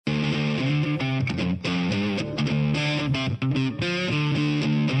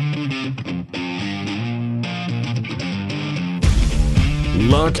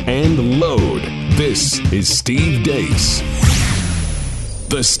lock, and load. This is Steve Deace.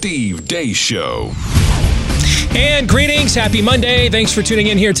 The Steve Deace Show. And greetings. Happy Monday. Thanks for tuning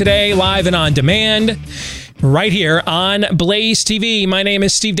in here today, live and on demand, right here on Blaze TV. My name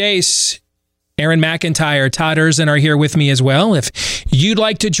is Steve Deace. Aaron McIntyre, Todd Erzin are here with me as well. If you'd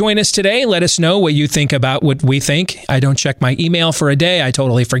like to join us today, let us know what you think about what we think. I don't check my email for a day. I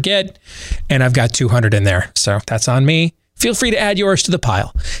totally forget. And I've got 200 in there. So that's on me. Feel free to add yours to the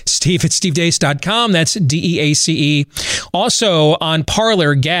pile. Steve at stevedeace.com. That's DEACE. Also on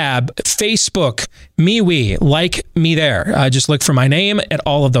Parler, Gab, Facebook, MeWe, like me there. Just look for my name at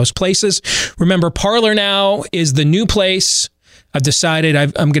all of those places. Remember, Parler now is the new place. I've decided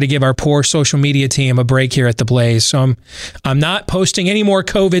I'm going to give our poor social media team a break here at the Blaze. So I'm not posting any more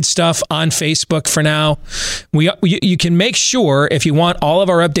COVID stuff on Facebook for now. You can make sure if you want all of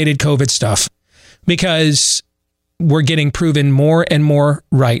our updated COVID stuff, because we're getting proven more and more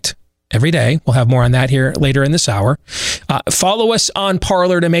right every day. We'll have more on that here later in this hour. Follow us on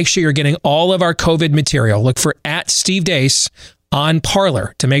Parler to make sure you're getting all of our COVID material. Look for @Steve Deace on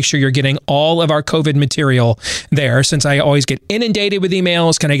Parler to make sure you're getting all of our COVID material there. Since I always get inundated with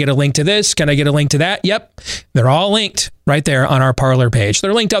emails, can I get a link to this? Can I get a link to that? Yep, they're all linked right there on our Parler page.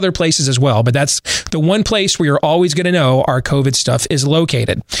 They're linked to other places as well, but that's the one place where you're always going to know our COVID stuff is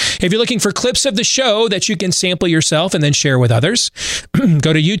located. If you're looking for clips of the show that you can sample yourself and then share with others,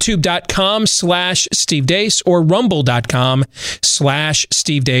 go to youtube.com/Steve Deace or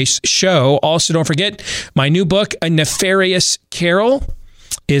rumble.com/Steve Deace Show. Also, don't forget my new book, A Nefarious Carol,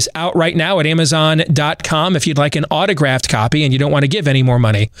 is out right now at Amazon.com. If you'd like an autographed copy and you don't want to give any more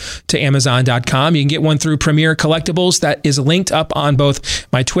money to Amazon.com, you can get one through Premier Collectibles. That is linked up on both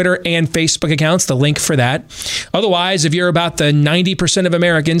my Twitter and Facebook accounts, the link for that. Otherwise, if you're about the 90% of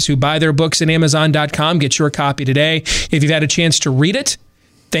Americans who buy their books at Amazon.com, get your copy today. If you've had a chance to read it,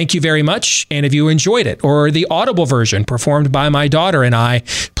 thank you very much. And if you enjoyed it, or the Audible version performed by my daughter and I,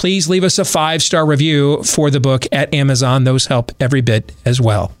 please leave us a 5-star review for the book at Amazon. Those help every bit as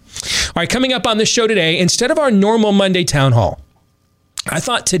well. All right, coming up on the show today, instead of our normal Monday town hall, I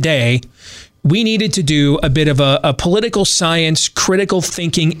thought today we needed to do a bit of a political science, critical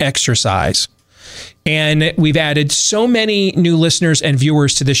thinking exercise. And we've added so many new listeners and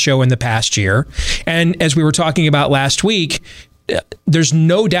viewers to the show in the past year. And as we were talking about last week, there's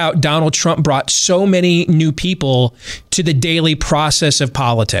no doubt Donald Trump brought so many new people to the daily process of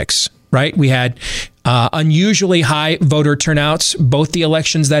politics, right? We had unusually high voter turnouts, both the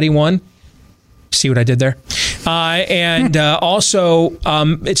elections that he won. See what I did there? Also,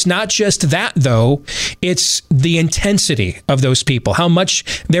 it's not just that, though. It's the intensity of those people, how much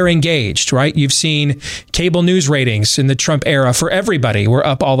they're engaged, right? You've seen cable news ratings in the Trump era for everybody were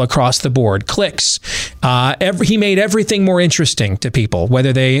up all across the board. Clicks. He made everything more interesting to people,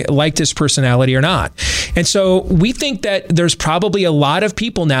 whether they liked his personality or not. And so we think that there's probably a lot of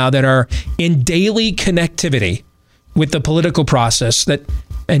people now that are in daily connectivity with the political process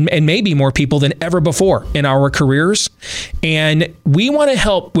and maybe more people than ever before in our careers. And we want to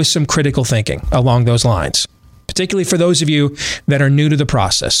help with some critical thinking along those lines, particularly for those of you that are new to the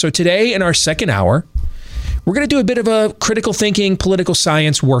process. So today in our second hour, we're going to do a bit of a critical thinking, political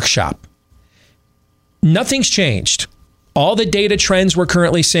science workshop. Nothing's changed. All the data trends we're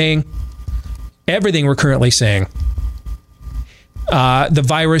currently seeing, everything we're currently seeing, the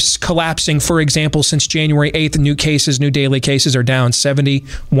virus collapsing, for example, since January 8th, new daily cases are down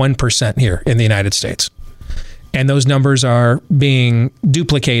 71% here in the United States. And those numbers are being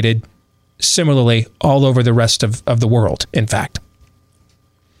duplicated similarly all over the rest of the world, in fact.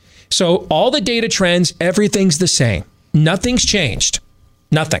 So all the data trends, everything's the same. Nothing's changed.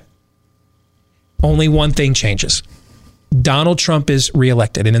 Nothing. Only one thing changes. Donald Trump is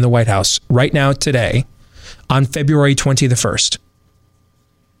reelected and in the White House right now today on February 21st.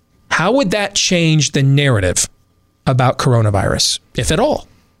 How would that change the narrative about coronavirus, if at all?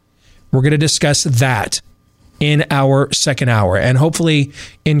 We're going to discuss that in our second hour and hopefully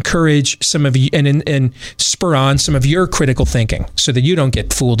encourage some of you and spur on some of your critical thinking so that you don't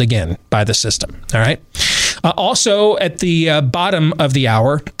get fooled again by the system. All right. Also, at the bottom of the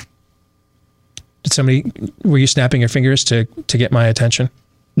hour, were you snapping your fingers to get my attention?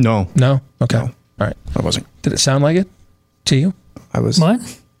 No. No? Okay. No, all right. I wasn't. Did it sound like it to you? I was. What?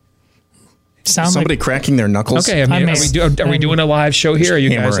 Somebody cracking their knuckles. Okay, are we doing a live show here? Are you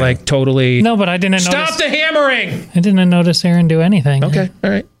guys like totally... No, but I didn't notice... Stop the hammering! I didn't notice Aaron do anything. Okay,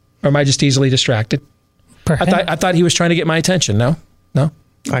 all right. Or am I just easily distracted? Perhaps. I thought he was trying to get my attention. No?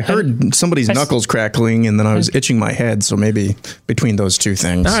 I heard somebody's knuckles crackling, and then I was itching my head, so maybe between those two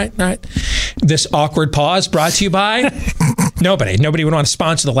things. All right. This awkward pause brought to you by Nobody would want to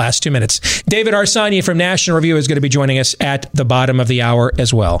sponsor the last 2 minutes. David Arsani from National Review is going to be joining us at the bottom of the hour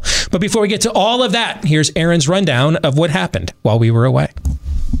as well. But before we get to all of that, here's Aaron's rundown of what happened while we were away.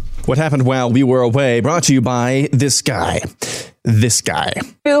 What happened while we were away, brought to you by this guy.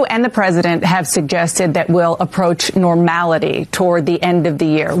 You and the president have suggested that we'll approach normality toward the end of the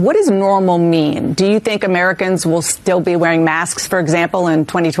year. What does normal mean? Do you think Americans will still be wearing masks, for example, in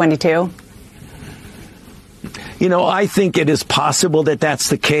 2022? I think it is possible that that's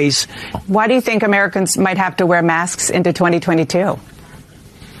the case. Why do you think Americans might have to wear masks into 2022?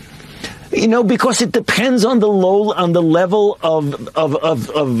 Because it depends on the level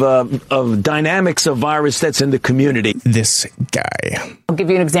of dynamics of virus that's in the community. This guy. I'll give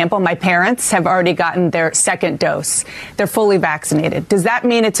you an example. My parents have already gotten their second dose. They're fully vaccinated. Does that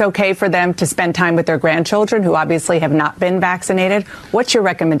mean it's okay for them to spend time with their grandchildren who obviously have not been vaccinated? What's your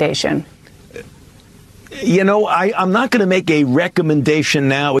recommendation? I'm not going to make a recommendation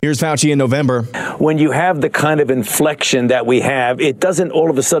now. Here's Fauci in November. When you have the kind of inflection that we have, it doesn't all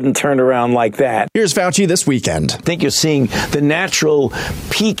of a sudden turn around like that. Here's Fauci this weekend. I think you're seeing the natural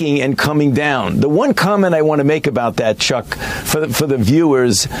peaking and coming down. The one comment I want to make about that, Chuck, for the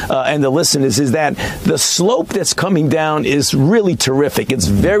viewers and the listeners, is that the slope that's coming down is really terrific. It's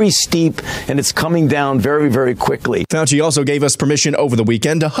very steep, and it's coming down very, very quickly. Fauci also gave us permission over the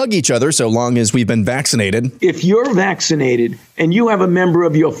weekend to hug each other so long as we've been vaccinated. If you're vaccinated and you have a member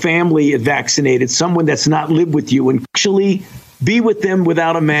of your family vaccinated, someone that's not lived with you, and actually be with them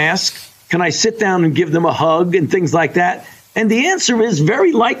without a mask, can I sit down and give them a hug and things like that? And the answer is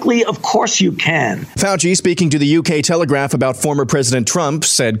very likely, of course you can. Fauci, speaking to the UK Telegraph about former President Trump,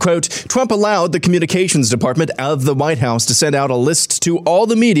 said, quote, Trump allowed the communications department of the White House to send out a list to all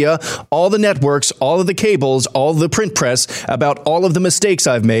the media, all the networks, all of the cables, all the print press about all of the mistakes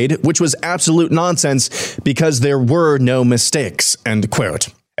I've made, which was absolute nonsense because there were no mistakes, end quote.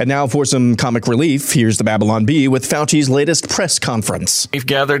 And now for some comic relief, here's the Babylon Bee with Fauci's latest press conference. We've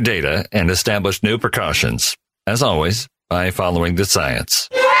gathered data and established new precautions. As always, by following the science.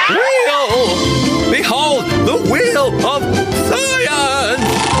 Wheel! Behold, the wheel of science!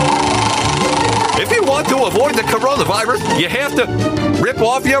 If you want to avoid the coronavirus, you have to rip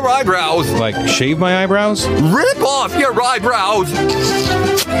off your eyebrows. Like shave my eyebrows? Rip off your eyebrows!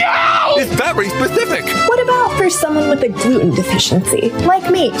 No! It's very specific. What about for someone with a gluten deficiency, like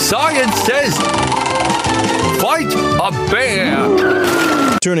me? Science says, fight a bear!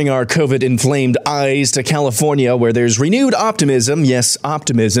 Turning our COVID-inflamed eyes to California, where there's renewed optimism, yes,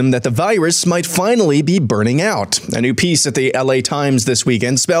 optimism, that the virus might finally be burning out. A new piece at the LA Times this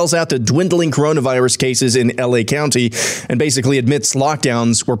weekend spells out the dwindling coronavirus cases in LA County and basically admits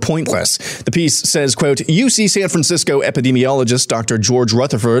lockdowns were pointless. The piece says, quote, UC San Francisco epidemiologist Dr. George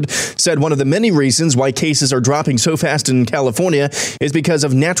Rutherford said one of the many reasons why cases are dropping so fast in California is because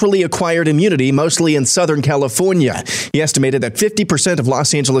of naturally acquired immunity, mostly in Southern California. He estimated that 50% of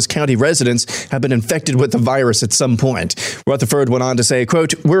Los Angeles County residents have been infected with the virus at some point. Rutherford went on to say,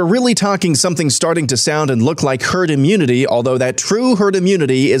 quote, we're really talking something starting to sound and look like herd immunity, although that true herd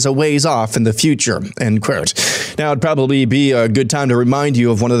immunity is a ways off in the future, end quote. Now, it'd probably be a good time to remind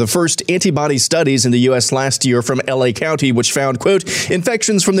you of one of the first antibody studies in the U.S. last year from LA County, which found, quote,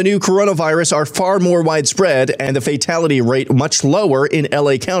 infections from the new coronavirus are far more widespread and the fatality rate much lower in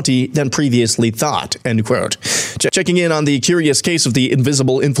LA County than previously thought, end quote. Checking in on the curious case of the invisible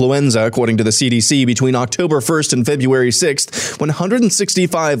influenza, according to the CDC, between October 1st and February 6th,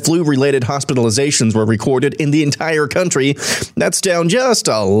 165 flu-related hospitalizations were recorded in the entire country. That's down just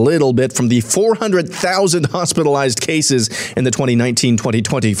a little bit from the 400,000 hospitalized cases in the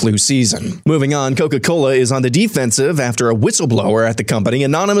 2019-2020 flu season. Moving on, Coca-Cola is on the defensive after a whistleblower at the company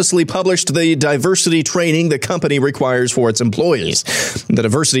anonymously published the diversity training the company requires for its employees. The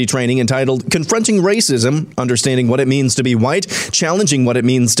diversity training, entitled Confronting Racism, Understanding What It Means to Be White, Challenging What It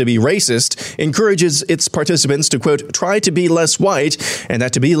Means to Be Racist, encourages its participants to, quote, try to be less white, and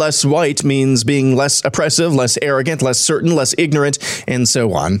that to be less white means being less oppressive, less arrogant, less certain, less ignorant, and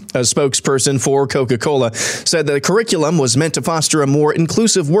so on. A spokesperson for Coca-Cola said the curriculum was meant to foster a more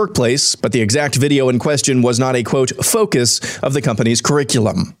inclusive workplace, but the exact video in question was not a, quote, focus of the company's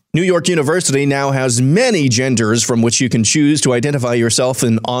curriculum. New York University now has many genders from which you can choose to identify yourself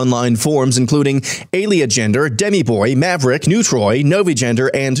in online forms, including aliagender, demiboy, maverick, neutroy, novigender,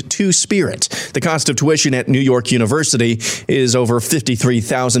 and two-spirit. The cost of tuition at New York University is over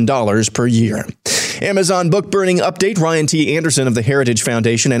 $53,000 per year. Amazon book burning update. Ryan T. Anderson of the Heritage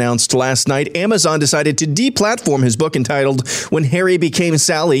Foundation announced last night Amazon decided to deplatform his book entitled When Harry Became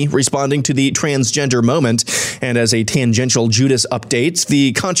Sally, responding to the transgender moment. And as a tangential Judas update,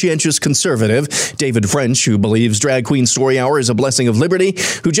 the conscientious conservative David French, who believes Drag Queen Story Hour is a blessing of liberty,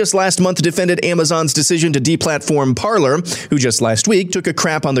 who just last month defended Amazon's decision to deplatform Parler, who just last week took a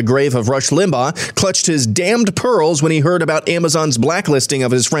crap on the grave of Rush Limbaugh, clutched his damned pearls when he heard about Amazon's blacklisting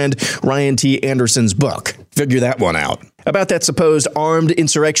of his friend Ryan T. Anderson's book. Figure that one out. About that supposed armed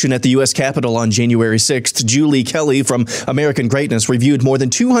insurrection at the U.S. Capitol on January 6th, Julie Kelly from American Greatness reviewed more than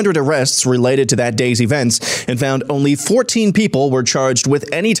 200 arrests related to that day's events and found only 14 people were charged with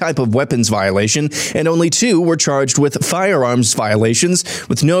any type of weapons violation and only 2 were charged with firearms violations,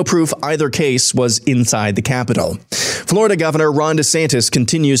 with no proof either case was inside the Capitol. Florida Governor Ron DeSantis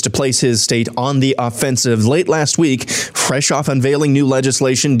continues to place his state on the offensive. Late last week, fresh off unveiling new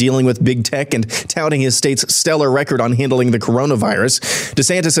legislation dealing with big tech and touting his state's stellar record on handling the coronavirus,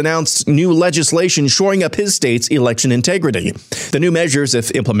 DeSantis announced new legislation shoring up his state's election integrity. The new measures,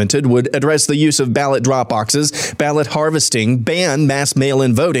 if implemented, would address the use of ballot drop boxes, ballot harvesting, ban mass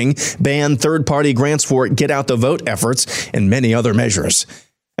mail-in voting, ban third-party grants for get-out-the-vote efforts, and many other measures.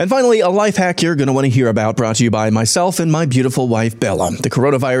 And finally, a life hack you're going to want to hear about, brought to you by myself and my beautiful wife, Bella. The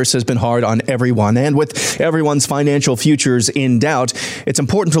coronavirus has been hard on everyone, and with everyone's financial futures in doubt, it's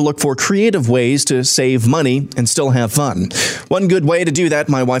important to look for creative ways to save money and still have fun. One good way to do that,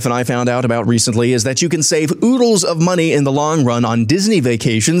 my wife and I found out about recently, is that you can save oodles of money in the long run on Disney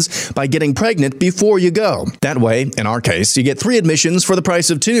vacations by getting pregnant before you go. That way, in our case, you get 3 admissions for the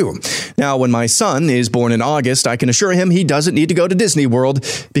price of 2. Now, when my son is born in August, I can assure him he doesn't need to go to Disney World,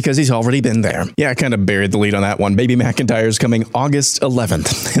 because he's already been there. Yeah, I kind of buried the lead on that one. Baby McIntyre's coming August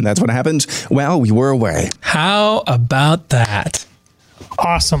 11th. And that's what happened while we were away. How about that?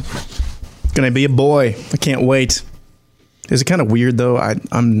 Awesome. Gonna be a boy. I can't wait. Is it kind of weird, though?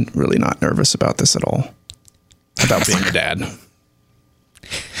 I'm really not nervous about this at all. About being a dad.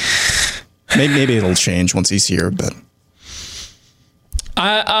 Maybe it'll change once he's here, but...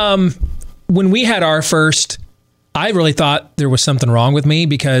 When we had our first... I really thought there was something wrong with me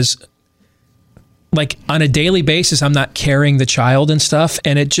because, like, on a daily basis, I'm not carrying the child and stuff.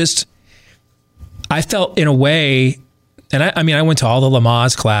 And it just, I felt in a way, and I went to all the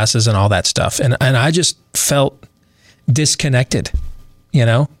Lamaze classes and all that stuff. And I just felt disconnected, you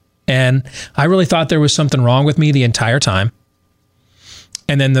know? And I really thought there was something wrong with me the entire time.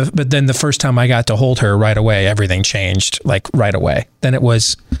 And then the first time I got to hold her right away, everything changed, like, right away. Then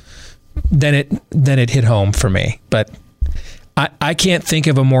it hit home for me. But I can't think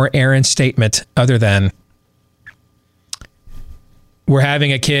of a more Aaron statement other than we're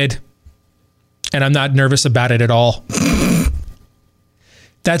having a kid and I'm not nervous about it at all.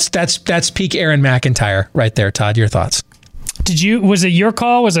 That's peak Aaron McIntyre right there. Todd, your thoughts? Was it your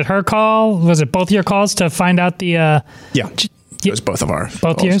call? Was it her call? Was it both your calls to find out the Yeah. It was both of our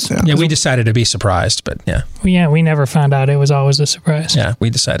both yours. Yeah, we decided to be surprised, but yeah. Yeah, we never found out. It was always a surprise. Yeah,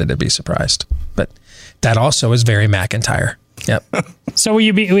 we decided to be surprised, but that also is very McIntyre. Yep. So will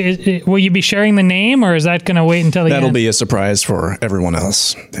you be sharing the name, or is that going to wait until the That'll end? be a surprise for everyone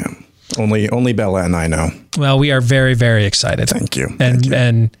else. Yeah. Only Bella and I know. Well, we are very, very excited. Thank you.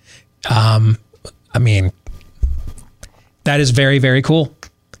 And I mean, that is very, very cool.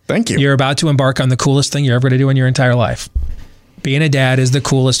 Thank you. You're about to embark on the coolest thing you're ever going to do in your entire life. Being a dad is the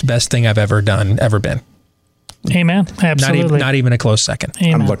coolest, best thing I've ever been. Amen. Absolutely. Not even a close second.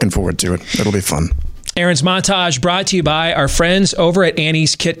 Amen. I'm looking forward to it. It'll be fun. Aaron's Montage brought to you by our friends over at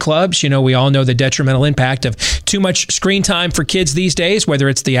Annie's Kit Clubs. You know, we all know the detrimental impact of too much screen time for kids these days, whether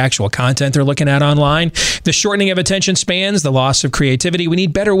it's the actual content they're looking at online, the shortening of attention spans, the loss of creativity. We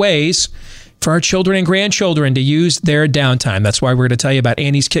need better ways for our children and grandchildren to use their downtime. That's why we're going to tell you about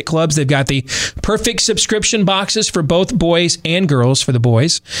Annie's Kit Clubs. They've got the perfect subscription boxes for both boys and girls for the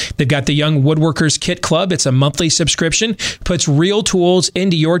boys. They've got the Young Woodworkers Kit Club. It's a monthly subscription, puts real tools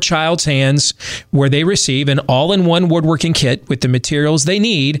into your child's hands where they receive an all-in-one woodworking kit with the materials they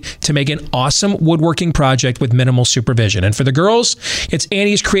need to make an awesome woodworking project with minimal supervision. And for the girls, it's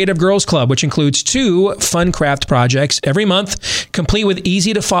Annie's Creative Girls Club, which includes 2 fun craft projects every month, complete with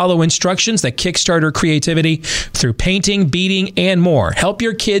easy-to-follow instructions that kickstart her creativity through painting, beading, and more. Help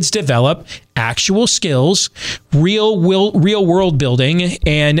your kids develop actual skills, real world building,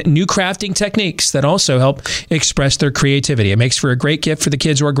 and new crafting techniques that also help express their creativity. It makes for a great gift for the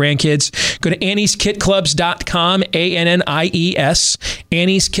kids or grandkids. Go to AnniesKitClubs.com, ANNIES,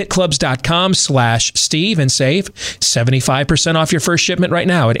 AnniesKitClubs.com/Steve and save 75% off your first shipment right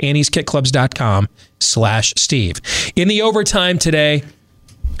now at AnniesKitClubs.com/Steve. In the overtime today,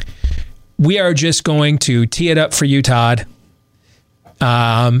 we are just going to tee it up for you, Todd.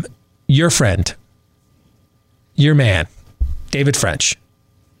 Your friend, your man, David French,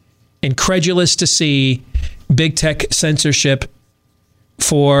 incredulous to see big tech censorship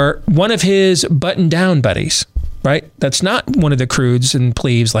for one of his button-down buddies, right? That's not one of the crudes and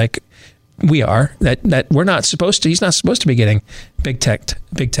plebes like we are. That we're not supposed to. He's not supposed to be getting big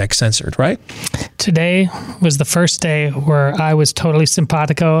tech censored, right? Today was the first day where I was totally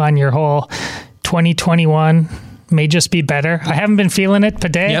simpatico on your whole 2021 may just be better. I haven't been feeling it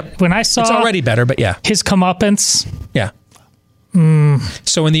today. Yep. When I saw it's already better, but yeah, his comeuppance. Yeah.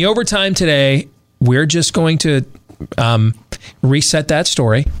 So in the overtime today, we're just going to reset that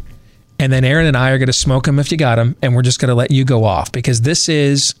story, and then Aaron and I are going to smoke him if you got him, and we're just going to let you go off because this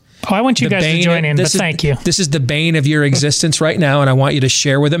is. Oh, I want you guys to join in, but thank you. This is the bane of your existence right now, and I want you to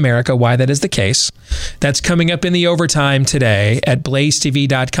share with America why that is the case. That's coming up in the overtime today at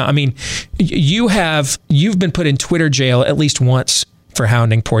blazetv.com. I mean, you've been put in Twitter jail at least once for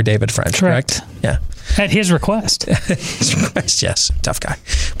hounding poor David French, correct? Yeah. At his request. His request, yes. Tough guy.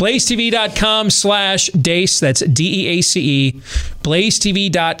 blazetv.com/Deace. That's DEACE.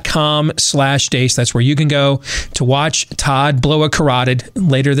 blazetv.com/Deace. That's where you can go to watch Todd blow a carotid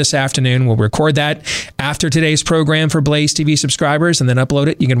later this afternoon. We'll record that after today's program for Blaze TV subscribers and then upload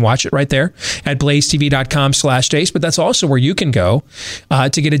it. You can watch it right there at blazetv.com/Deace. But that's also where you can go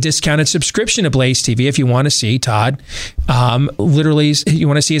to get a discounted subscription to Blaze TV if you want to see Todd literally, you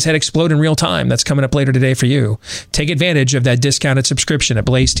want to see his head explode in real time. That's coming up later today for you. Take advantage of that discounted subscription at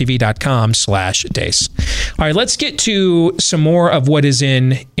blazetv.com/Deace. All right, let's get to some more of what is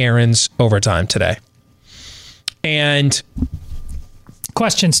in Aaron's overtime today. And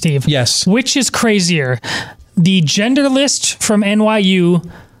question, Steve. Yes. Which is crazier, the gender list from NYU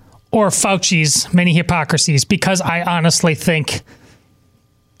or Fauci's many hypocrisies? Because I honestly think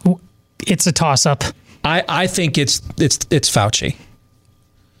it's a toss-up. I think it's Fauci.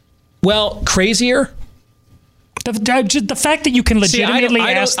 Well, crazier. The fact that you can legitimately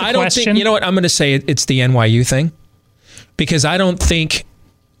ask the question. Think, you know what? I'm going to say it's the NYU thing because I don't think.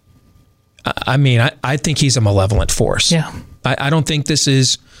 I think he's a malevolent force. Yeah. I don't think this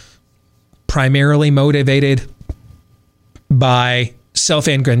is primarily motivated by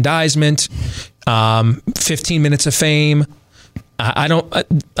self-aggrandizement, 15 minutes of fame. I don't.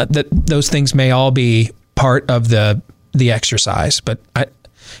 Those things may all be part of the exercise, but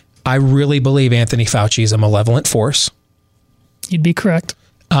I really believe Anthony Fauci is a malevolent force. You'd be correct.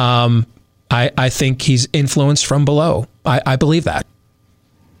 I think he's influenced from below. I believe that.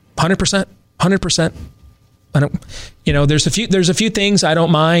 100%. 100%. I don't. There's a few things I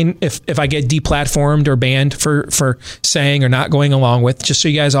don't mind if I get deplatformed or banned for saying or not going along with. Just so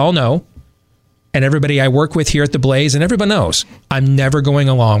you guys all know. And everybody I work with here at the Blaze, and everyone knows, I'm never going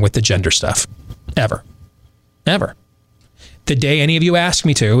along with the gender stuff. Ever. Ever. The day any of you ask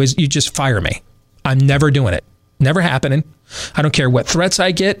me to is you just fire me. I'm never doing it. Never happening. I don't care what threats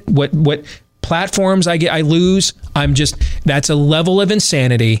I get, what platforms I get, I lose. That's a level of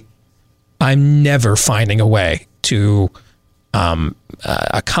insanity I'm never finding a way to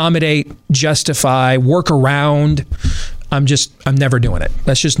accommodate, justify, work around. I'm never doing it.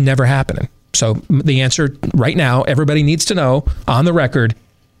 That's just never happening. So the answer right now, everybody needs to know on the record,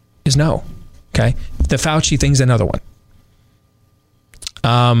 is no. Okay? The Fauci thing's another one.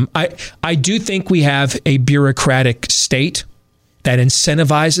 I do think we have a bureaucratic state that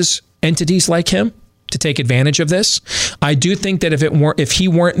incentivizes entities like him to take advantage of this. I do think that if he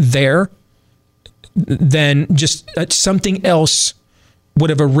weren't there, then just something else would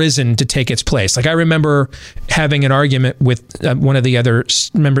have arisen to take its place. Like I remember having an argument with one of the other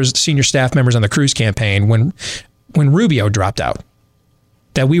senior staff members on the Cruz campaign when Rubio dropped out,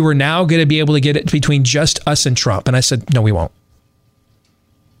 that we were now going to be able to get it between just us and Trump. And I said, no, we won't.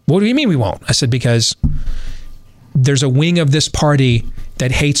 What do you mean we won't? I said, because there's a wing of this party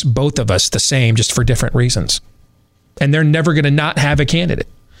that hates both of us the same, just for different reasons. And they're never going to not have a candidate.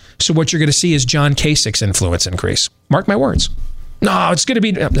 So what you're going to see is John Kasich's influence increase. Mark my words. No, it's going to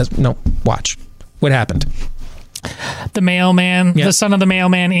be... No, watch. What happened? The mailman, the son of the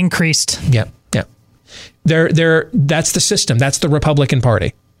mailman increased. Yeah. That's the system. That's the Republican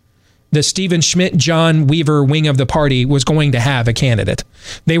Party. The Stephen Schmidt, John Weaver wing of the party was going to have a candidate.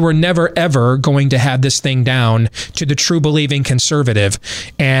 They were never, ever going to have this thing down to the true believing conservative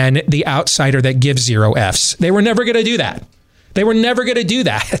and the outsider that gives 0 Fs. They were never going to do that. They were never going to do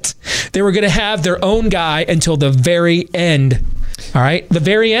that. They were going to have their own guy until the very end. All right, the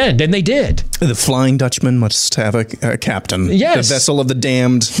very end, and they did. The Flying Dutchman must have a captain. Yes. The vessel of the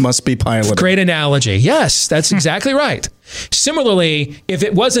damned must be piloted. Great analogy. Yes, that's exactly right. Similarly, if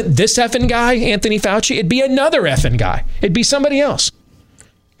it wasn't this effing guy, Anthony Fauci, it'd be another effing guy. It'd be somebody else.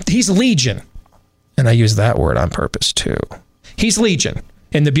 He's legion. And I use that word on purpose, too. He's legion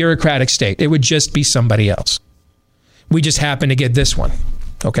in the bureaucratic state. It would just be somebody else. We just happen to get this one,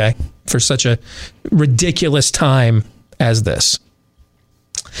 okay, for such a ridiculous time as this.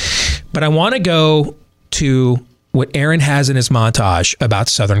 But I want to go to what Aaron has in his montage about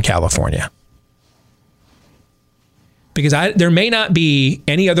Southern California. Because there may not be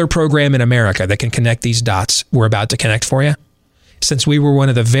any other program in America that can connect these dots we're about to connect for you, since we were one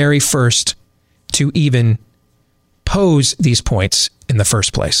of the very first to even pose these points in the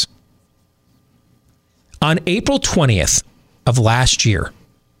first place. On April 20th of last year,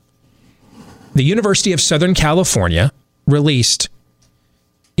 the University of Southern California released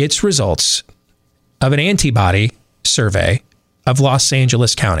its results of an antibody survey of Los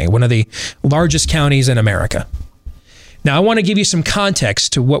Angeles County, one of the largest counties in America. Now, I want to give you some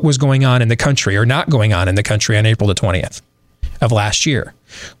context to what was going on in the country or not going on in the country on April the 20th of last year.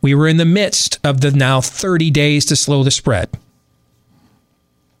 We were in the midst of the now 30 days to slow the spread.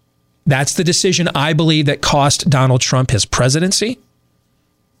 That's the decision, I believe, that cost Donald Trump his presidency.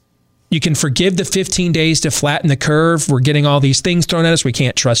 You can forgive the 15 days to flatten the curve. We're getting all these things thrown at us. We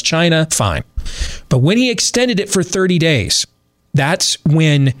can't trust China. Fine. But when he extended it for 30 days, that's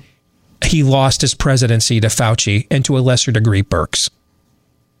when he lost his presidency to Fauci and to a lesser degree Birx.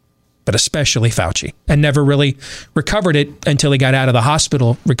 But especially Fauci, and never really recovered it until he got out of the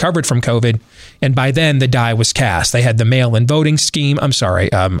hospital, recovered from COVID. And by then the die was cast. They had the mail-in voting scheme.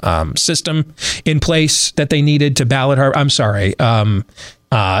 System in place that they needed to ballot her.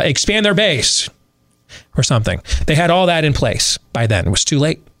 Expand their base or something. They had all that in place by then. It was too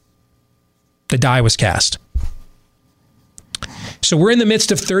late. The die was cast. So we're in the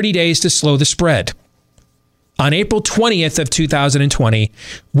midst of 30 days to slow the spread. On April 20th of 2020,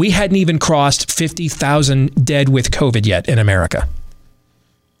 we hadn't even crossed 50,000 dead with COVID yet in America.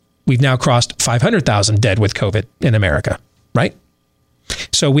 We've now crossed 500,000 dead with COVID in America, right?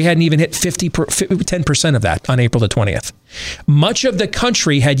 So we hadn't even hit 10% of that on April the 20th. Much of the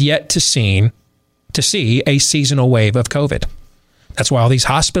country had yet to see a seasonal wave of COVID. That's why all these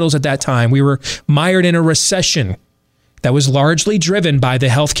hospitals at that time, we were mired in a recession that was largely driven by the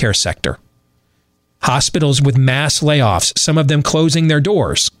healthcare sector. Hospitals with mass layoffs, some of them closing their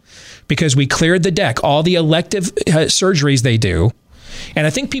doors because we cleared the deck, all the elective surgeries they do. And I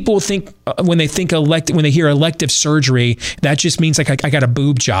think people think when they hear elective surgery, that just means like I got a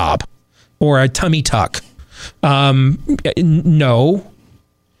boob job or a tummy tuck. No,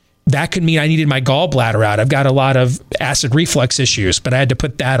 that could mean I needed my gallbladder out. I've got a lot of acid reflux issues, but I had to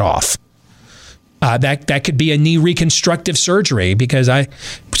put that off. That could be a knee reconstructive surgery because I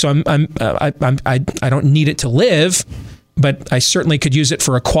don't need it to live, but I certainly could use it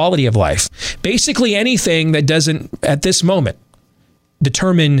for a quality of life. Basically anything that doesn't at this moment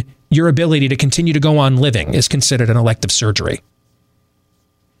determine your ability to continue to go on living is considered an elective surgery.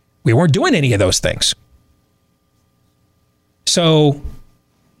 We weren't doing any of those things. So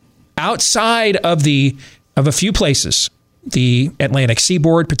outside of a few places, the Atlantic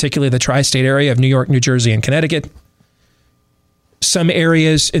seaboard, particularly the tri-state area of New York, New Jersey, and Connecticut, some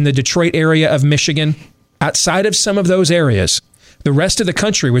areas in the Detroit area of Michigan, outside of some of those areas, the rest of the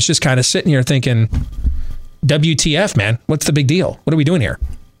country was just kind of sitting here thinking, WTF, man, what's the big deal? What are we doing here?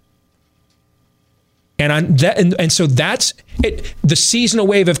 And so that's it. The seasonal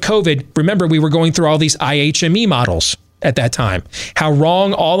wave of COVID, remember, we were going through all these IHME models at that time, how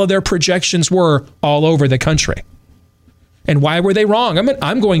wrong all of their projections were all over the country. And why were they wrong?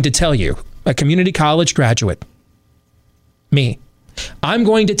 I'm going to tell you, a community college graduate, me, I'm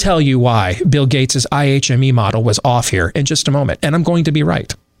going to tell you why Bill Gates' IHME model was off here in just a moment. And I'm going to be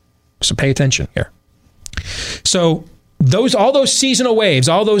right. So pay attention here. So all those seasonal waves,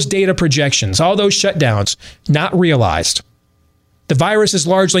 all those data projections, all those shutdowns, not realized. The virus is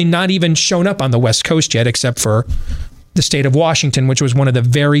largely not even shown up on the West Coast yet, except for the state of Washington, which was one of the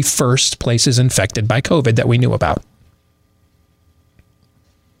very first places infected by COVID that we knew about.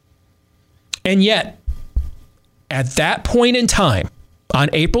 And yet, at that point in time, on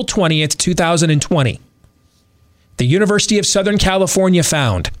April 20th, 2020, the University of Southern California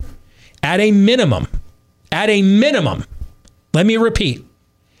found, at a minimum, let me repeat,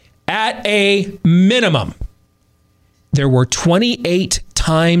 at a minimum, there were 28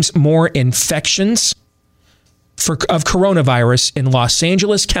 times more infections of coronavirus in Los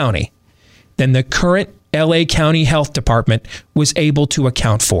Angeles County than the current LA County Health Department was able to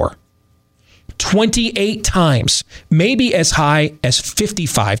account for. 28 times, maybe as high as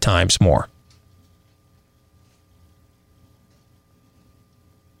 55 times more.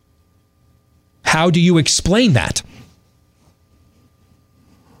 How do you explain that?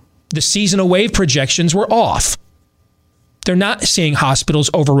 The seasonal wave projections were off. They're not seeing hospitals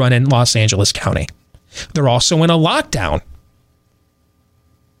overrun in Los Angeles County. They're also in a lockdown.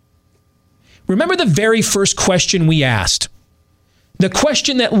 Remember the very first question we asked? The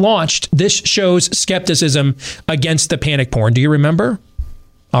question that launched this show's skepticism against the panic porn. Do you remember?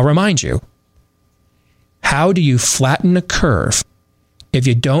 I'll remind you. How do you flatten a curve if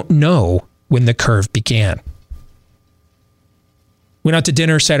you don't know when the curve began? Went out to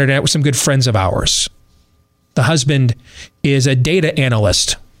dinner Saturday night with some good friends of ours. The husband is a data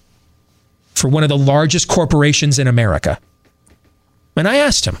analyst for one of the largest corporations in America. And I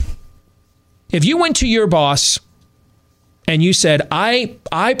asked him, if you went to your boss and you said, I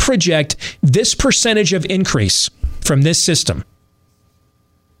project this percentage of increase from this system,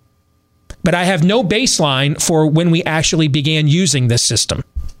 but I have no baseline for when we actually began using this system,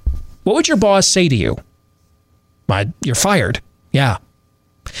 what would your boss say to you? You're fired. Yeah.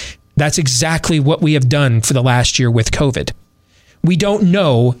 That's exactly what we have done for the last year with COVID. We don't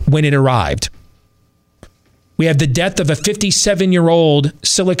know when it arrived. We have the death of a 57-year-old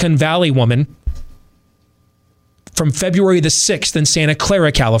Silicon Valley woman from February the 6th in Santa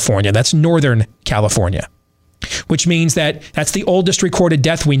Clara, California. That's Northern California, which means that that's the oldest recorded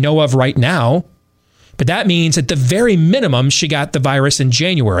death we know of right now. But that means at the very minimum, she got the virus in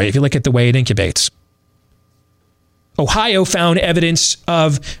January, if you look at the way it incubates. Ohio found evidence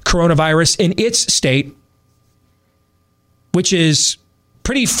of coronavirus in its state, which is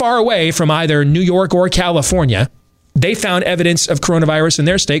pretty far away from either New York or California. They found evidence of coronavirus in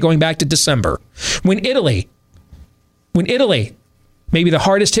their state going back to December. When Italy, maybe the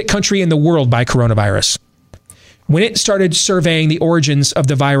hardest hit country in the world by coronavirus, when it started surveying the origins of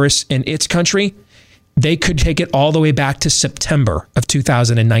the virus in its country, they could take it all the way back to September of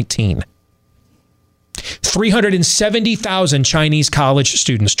 2019. 370,000 Chinese college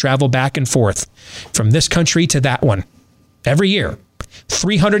students travel back and forth from this country to that one every year.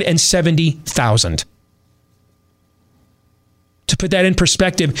 370,000. To put that in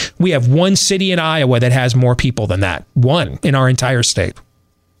perspective, we have one city in Iowa that has more people than that. One in our entire state.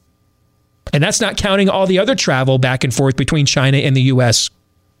 And that's not counting all the other travel back and forth between China and the U.S.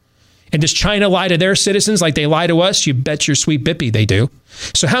 And does China lie to their citizens like they lie to us? You bet your sweet bippy they do.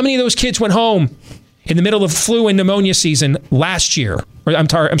 So how many of those kids went home in the middle of flu and pneumonia season last year? Or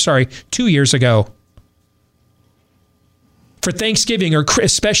I'm sorry, 2 years ago. For Thanksgiving or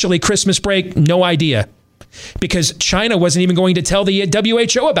especially Christmas break, no idea. Because China wasn't even going to tell the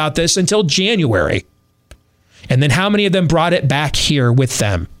WHO about this until January. And then how many of them brought it back here with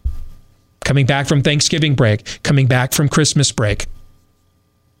them? Coming back from Thanksgiving break, coming back from Christmas break.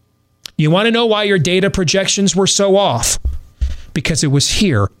 You want to know why your data projections were so off? Because it was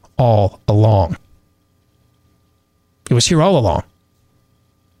here all along. It was here all along.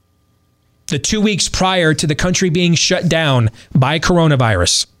 The 2 weeks prior to the country being shut down by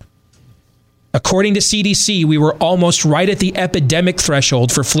coronavirus, according to CDC, we were almost right at the epidemic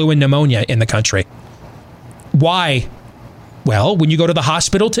threshold for flu and pneumonia in the country. Why? Well, when you go to the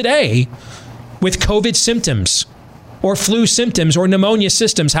hospital today with COVID symptoms or flu symptoms or pneumonia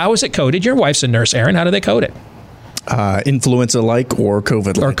symptoms, how is it coded? Your wife's a nurse, Aaron. How do they code it? Influenza-like or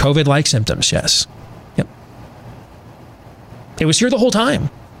COVID-like. Or COVID-like symptoms, yes. Yep. It was here the whole time.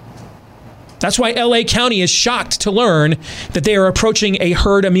 That's why LA County is shocked to learn that they are approaching a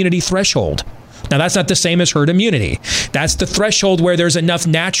herd immunity threshold. Now, that's not the same as herd immunity. That's the threshold where there's enough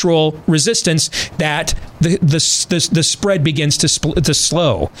natural resistance that the spread begins to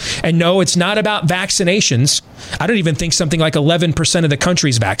slow. And no, it's not about vaccinations. I don't even think something like 11% of the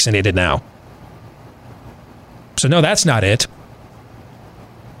country is vaccinated now. So no, that's not it.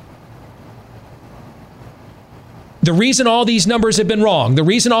 The reason all these numbers have been wrong, the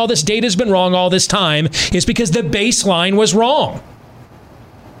reason all this data has been wrong all this time is because the baseline was wrong.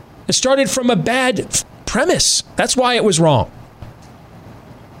 It started from a bad premise. That's why it was wrong.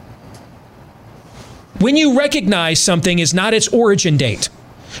 When you recognize something is not its origin date.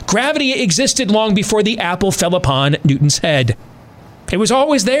 Gravity existed long before the apple fell upon Newton's head. It was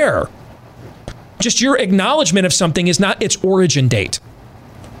always there. Just your acknowledgement of something is not its origin date.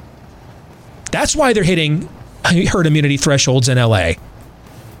 That's why they're hitting herd immunity thresholds in LA.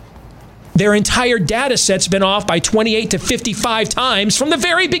 Their entire data set's been off by 28 to 55 times from the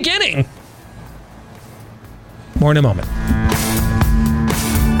very beginning. More in a moment.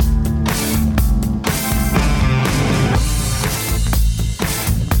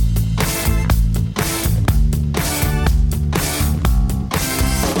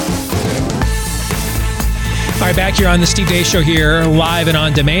 right, back here on the Steve Deace Show here, live and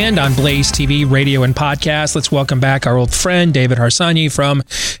on demand on Blaze TV, radio, and podcast. Let's welcome back our old friend, David Harsanyi from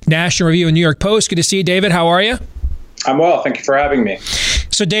National Review and New York Post. Good to see you, David. How are you? I'm well. Thank you for having me.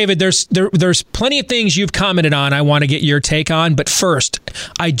 So, David, there's plenty of things you've commented on I want to get your take on. But first,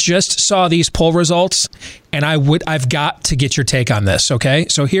 I just saw these poll results, and I've got to get your take on this, okay?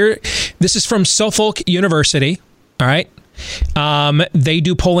 So this is from Suffolk University, all right? They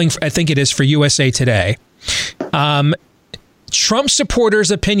do polling, I think it is for USA Today. Trump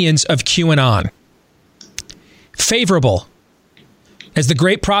supporters' opinions of QAnon. Favorable. As the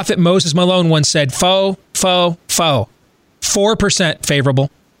great prophet Moses Malone once said, foe, foe, foe. 4% favorable.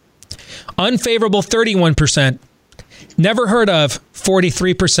 Unfavorable, 31%. Never heard of,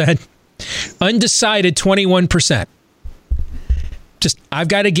 43%. Undecided, 21%. I've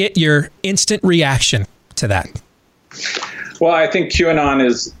got to get your instant reaction to that. Well, I think QAnon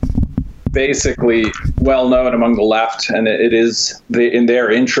is basically well known among the left, and it is in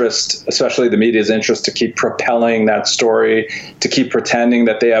their interest, especially the media's interest, to keep propelling that story, to keep pretending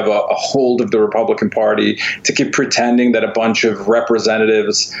that they have a hold of the Republican Party, to keep pretending that a bunch of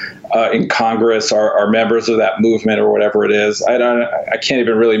representatives in Congress are members of that movement or whatever it is. I can't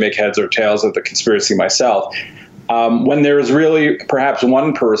even really make heads or tails of the conspiracy myself. When there is really perhaps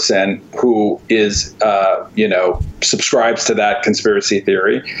one person who is, subscribes to that conspiracy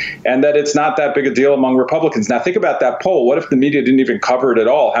theory, and that it's not that big a deal among Republicans. Now, think about that poll. What if the media didn't even cover it at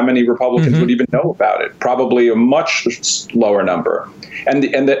all? How many Republicans would even know about it? Probably a much lower number. And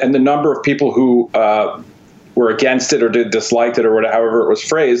the number of people who were against it or disliked it or whatever, however it was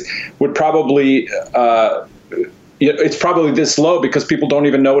phrased, would probably it's probably this low because people don't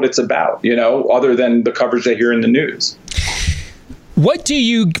even know what it's about, other than the coverage they hear in the news. What do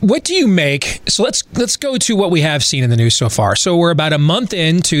you make? So let's go to what we have seen in the news so far. So we're about a month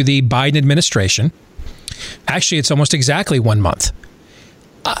into the Biden administration. Actually, it's almost exactly 1 month.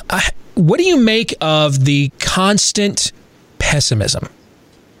 What do you make of the constant pessimism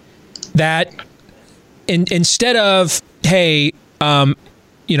that instead of, hey,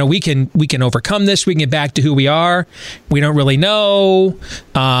 we can overcome this. We can get back to who we are. We don't really know.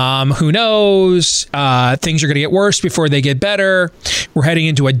 Who knows? Things are going to get worse before they get better. We're heading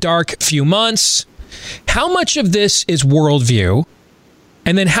into a dark few months. How much of this is worldview?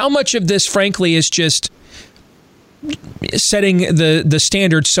 And then how much of this, frankly, is just setting the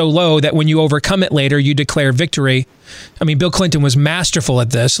standard so low that when you overcome it later, you declare victory? I mean, Bill Clinton was masterful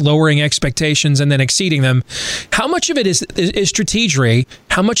at this, lowering expectations and then exceeding them. How much of it is strategery?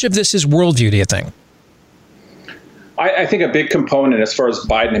 How much of this is worldview, do you think? I think a big component, as far as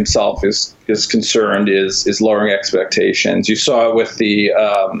Biden himself is concerned, is lowering expectations. You saw it with the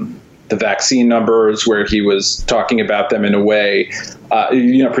vaccine numbers, where he was talking about them in a way,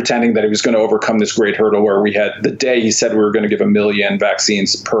 pretending that he was going to overcome this great hurdle where we had the day he said we were going to give 1 million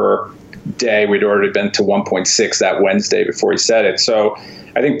vaccines per day. We'd already been to 1.6 that Wednesday before he said it. So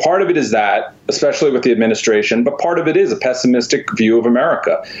I think part of it is that, especially with the administration, but part of it is a pessimistic view of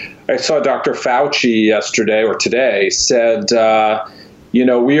America. I saw Dr. Fauci yesterday or today said,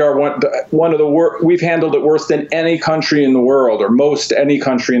 we are one of the worst. We've handled it worse than any country in the world, or most any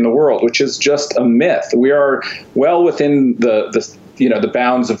country in the world, which is just a myth. We are well within the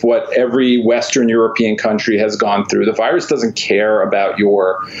bounds of what every Western European country has gone through. The virus doesn't care about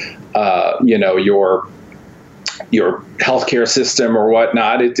your healthcare system or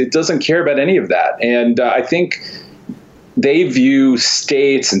whatnot. It doesn't care about any of that. And I think they view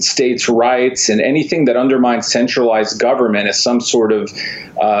states and states' rights and anything that undermines centralized government as some sort of,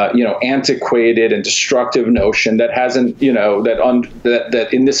 antiquated and destructive notion that hasn't, that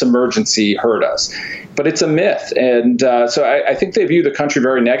in this emergency hurt us. But it's a myth. And so I think they view the country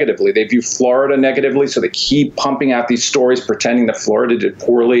very negatively. They view Florida negatively, so they keep pumping out these stories pretending that Florida did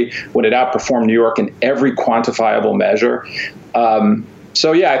poorly when it outperformed New York in every quantifiable measure.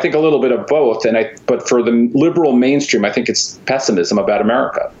 So, yeah, I think a little bit of both. But for the liberal mainstream, I think it's pessimism about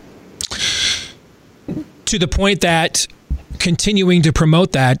America. To the point that continuing to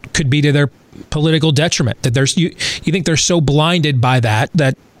promote that could be to their political detriment. That you think they're so blinded by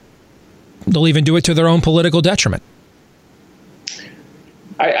that they'll even do it to their own political detriment.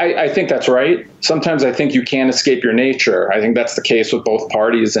 I think that's right. Sometimes I think you can't escape your nature. I think that's the case with both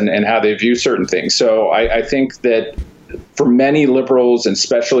parties and how they view certain things. So I think that for many liberals, and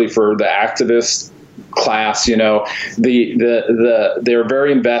especially for the activist class, they're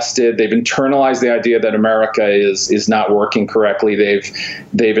very invested. They've internalized the idea that America is not working correctly.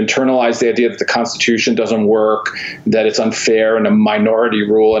 They've internalized the idea that the Constitution doesn't work, that it's unfair and a minority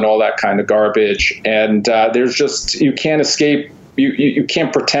rule and all that kind of garbage. And you can't escape you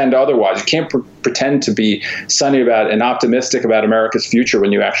can't pretend otherwise. You can't pretend to be sunny about and optimistic about America's future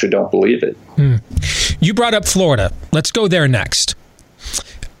when you actually don't believe it. You brought up Florida. Let's go there next.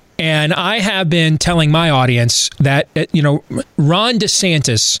 And I have been telling my audience that, Ron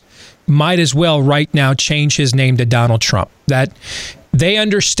DeSantis might as well right now change his name to Donald Trump. That they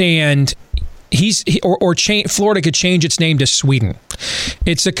understand Florida could change its name to Sweden.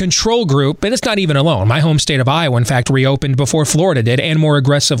 It's a control group, but it's not even alone. My home state of Iowa, in fact, reopened before Florida did, and more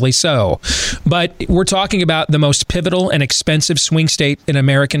aggressively so. But we're talking about the most pivotal and expensive swing state in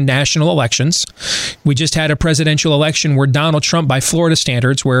American national elections. We just had a presidential election where Donald Trump, by Florida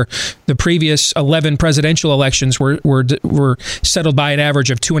standards, where the previous 11 presidential elections were settled by an average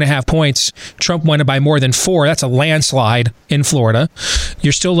of 2.5 points, Trump won it by more than 4. That's a landslide in Florida.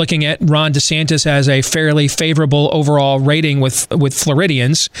 You're still looking at Ron DeSantis as a fairly favorable overall rating with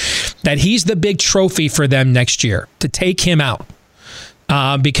Floridians, that he's the big trophy for them next year, to take him out.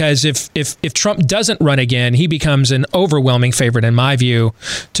 Because if Trump doesn't run again, he becomes an overwhelming favorite, in my view,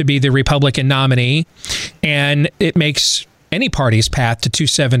 to be the Republican nominee. And it makes any party's path to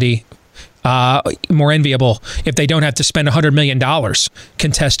 270 more enviable if they don't have to spend $100 million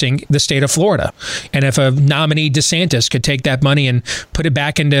contesting the state of Florida. And if a nominee DeSantis could take that money and put it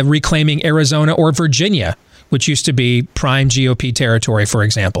back into reclaiming Arizona or Virginia, which used to be prime GOP territory, for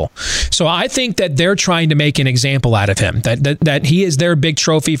example. So I think that they're trying to make an example out of him, that he is their big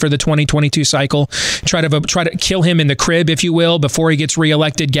trophy for the 2022 cycle. Try to kill him in the crib, if you will, before he gets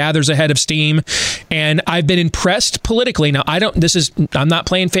reelected, gathers a head of steam. And I've been impressed politically. Now, I'm not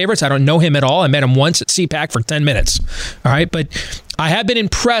playing favorites. I don't know him at all. I met him once at CPAC for 10 minutes. All right. But I have been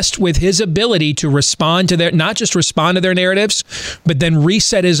impressed with his ability to respond to not just respond to their narratives, but then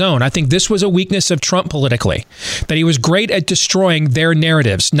reset his own. I think this was a weakness of Trump politically, that he was great at destroying their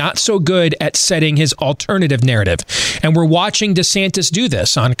narratives, not so good at setting his alternative narrative. And we're watching DeSantis do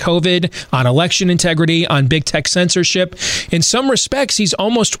this on COVID, on election integrity, on big tech censorship. In some respects, he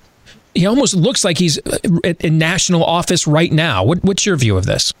almost looks like he's in national office right now. What's your view of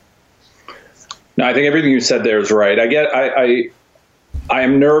this? No, I think everything you said there is right. I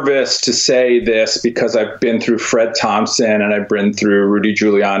am nervous to say this because I've been through Fred Thompson and I've been through Rudy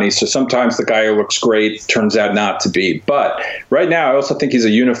Giuliani. So sometimes the guy who looks great turns out not to be. But right now, I also think he's a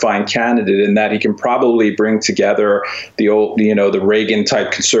unifying candidate in that he can probably bring together the old, the Reagan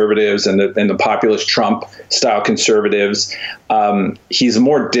type conservatives and the populist Trump style conservatives. He's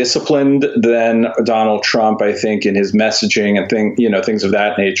more disciplined than Donald Trump, I think, in his messaging and things of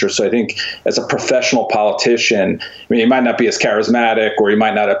that nature. So I think as a professional politician, he might not be as charismatic, or he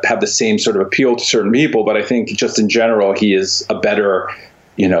might not have the same sort of appeal to certain people, but I think just in general, he is a better,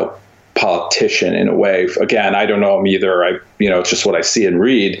 politician in a way. Again, I don't know him either. It's just what I see and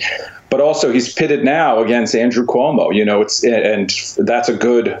read. But also, he's pitted now against Andrew Cuomo. And that's a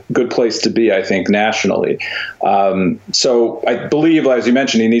good place to be, I think, nationally. So I believe, as you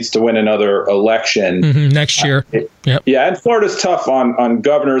mentioned, he needs to win another election next year. Yep. Yeah, and Florida's tough on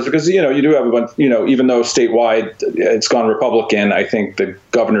governors because you do have a bunch. Even though statewide it's gone Republican, I think the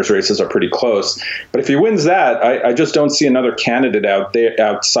governor's races are pretty close. But if he wins that, I just don't see another candidate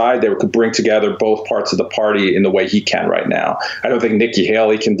outside there who could bring together both parts of the party in the way he can right now. I don't think Nikki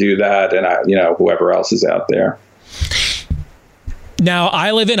Haley can do that. And whoever else is out there. Now,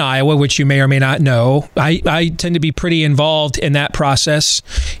 I live in Iowa, which you may or may not know. I tend to be pretty involved in that process.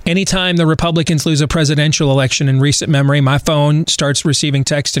 Anytime the Republicans lose a presidential election in recent memory, my phone starts receiving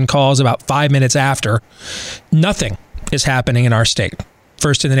texts and calls about 5 minutes after. Nothing is happening in our state.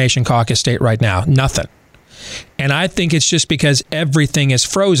 First in the nation caucus state right now. Nothing. And I think it's just because everything is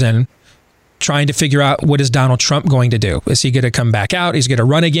frozen, trying to figure out what is Donald Trump going to do. Is he going to come back out? He's going to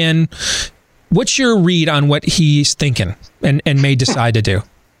run again? What's your read on what he's thinking and may decide to do?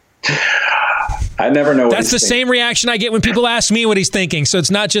 I never know. That's the same reaction I get when people ask me what he's thinking. So it's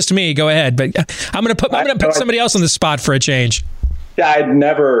not just me. Go ahead. But I'm going to put somebody else on the spot for a change. Yeah, I'd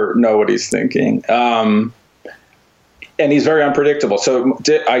never know what he's thinking. And he's very unpredictable. So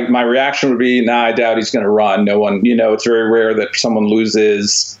my reaction would be, I doubt he's going to run. No one, it's very rare that someone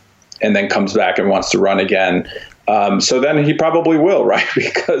loses and then comes back and wants to run again. So then he probably will, right?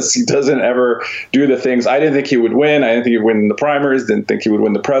 Because he doesn't ever do the things. I didn't think he would win. I didn't think he would win the primaries. Didn't think he would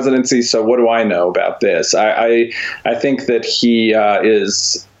win the presidency. So what do I know about this? I think that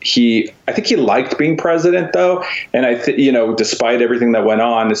I think he liked being president, though. And despite everything that went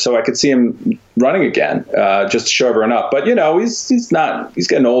on, so I could see him running again, just to show everyone up. But, he's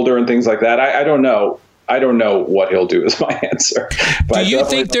getting older and things like that. I don't know. I don't know what he'll do is my answer. But do you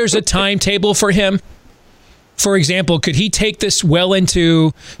think there's a timetable for him? For example, could he take this well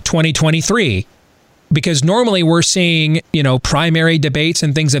into 2023 because normally we're seeing, primary debates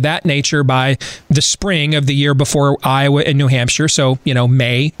and things of that nature by the spring of the year before Iowa and New Hampshire. So,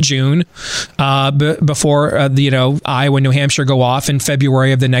 May, June, before, Iowa and New Hampshire go off in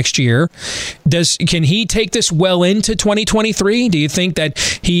February of the next year. Can he take this well into 2023? Do you think that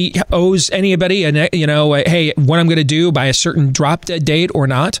he owes anybody, hey, what I'm going to do by a certain drop dead date or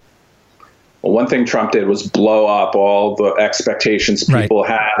not? Well, one thing Trump did was blow up all the expectations people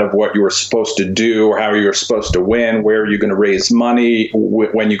had of what you were supposed to do or how you were supposed to win, where you're going to raise money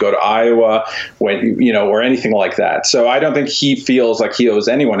when you go to Iowa, or anything like that. So I don't think he feels like he owes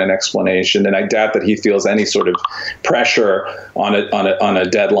anyone an explanation, and I doubt that he feels any sort of pressure on a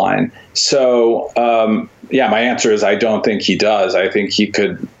deadline. So, my answer is I don't think he does. I think he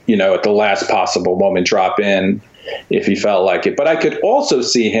could, at the last possible moment, drop in if he felt like it. But I could also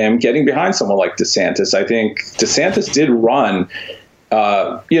see him getting behind someone like DeSantis. I think DeSantis did run,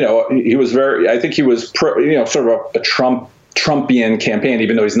 he was I think he was, sort of a Trumpian campaign,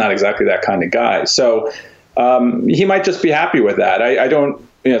 even though he's not exactly that kind of guy. So he might just be happy with that. I don't,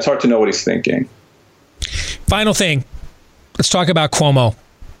 it's hard to know what he's thinking. Final thing. Let's talk about Cuomo.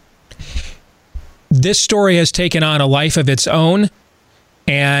 This story has taken on a life of its own.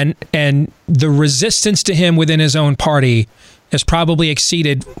 And the resistance to him within his own party has probably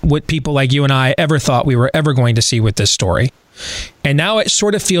exceeded what people like you and I ever thought we were ever going to see with this story. And now it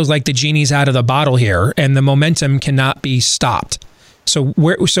sort of feels like the genie's out of the bottle here, and the momentum cannot be stopped. So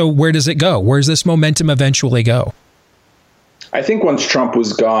where does it go? Where does this momentum eventually go? I think once Trump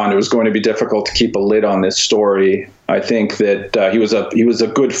was gone, it was going to be difficult to keep a lid on this story. I think that he was a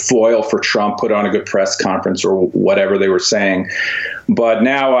good foil for Trump, put on a good press conference or whatever they were saying. But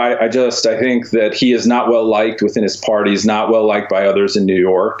now I think that he is not well liked within his party. He's not well liked by others in New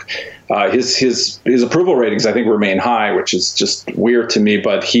York. His approval ratings, I think, remain high, which is just weird to me.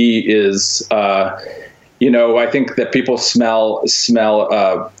 But he is, I think that people smell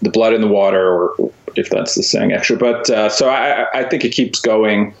the blood in the water, or if that's the saying, actually. But so I think it keeps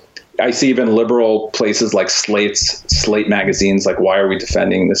going. I see even liberal places like Slate magazines, like, why are we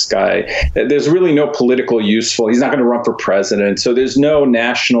defending this guy? There's really no political useful. He's not going to run for president. So there's no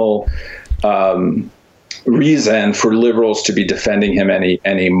national reason for liberals to be defending him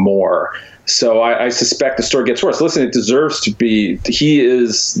anymore. So I suspect the story gets worse. Listen, it deserves to be. He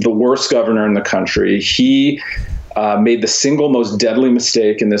is the worst governor in the country. He made the single most deadly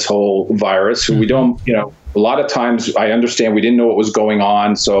mistake in this whole virus. We don't, a lot of times I understand we didn't know what was going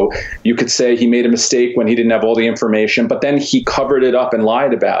on. So you could say he made a mistake when he didn't have all the information, but then he covered it up and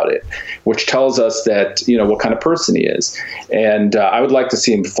lied about it, which tells us that, what kind of person he is. And I would like to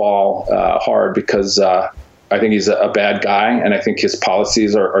see him fall hard, because I think he's a bad guy, and I think his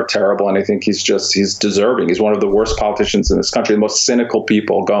policies are terrible, and I think he's deserving. He's one of the worst politicians in this country, the most cynical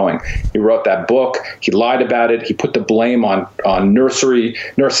people going. He wrote that book. He lied about it. He put the blame on nursing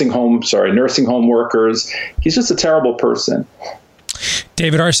home workers. He's just a terrible person.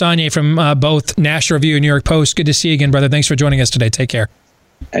 David Harsanyi from both National Review and New York Post. Good to see you again, brother. Thanks for joining us today. Take care.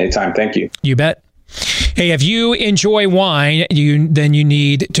 Anytime. Thank you. You bet. Hey, if you enjoy wine, then you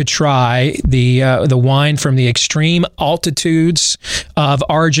need to try the wine from the extreme altitudes of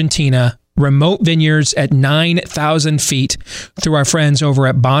Argentina, remote vineyards at 9,000 feet, through our friends over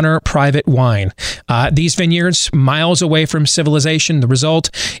at Bonner Private Wine. These vineyards, miles away from civilization. The result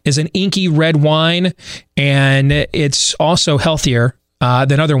is an inky red wine, and it's also healthier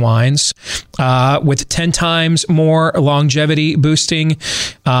than other wines, with 10 times more longevity boosting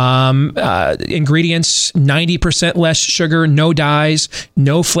ingredients, 90% less sugar, no dyes,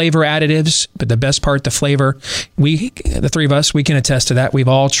 no flavor additives. But the best part, the flavor. The three of us, we can attest to that. We've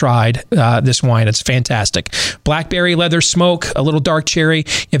all tried this wine. It's fantastic. Blackberry leather smoke, a little dark cherry.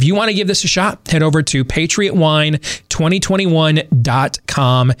 If you want to give this a shot, head over to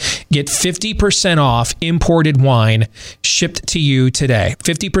PatriotWine2021.com. Get 50% off imported wine shipped to you today.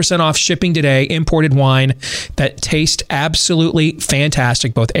 50% off shipping today, imported wine that tastes absolutely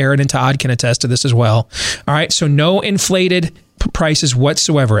fantastic. Both Aaron and Todd can attest to this as well. All right, so no inflated prices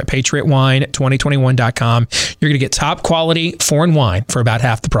whatsoever at PatriotWine2021.com. You're going to get top quality foreign wine for about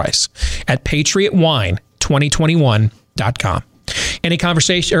half the price at PatriotWine2021.com. Any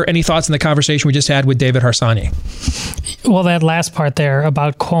conversation or any thoughts on the conversation we just had with David Harsanyi? Well, that last part there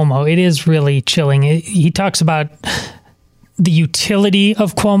about Cuomo, it is really chilling. He talks about the utility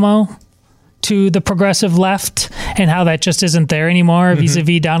of Cuomo to the progressive left and how that just isn't there anymore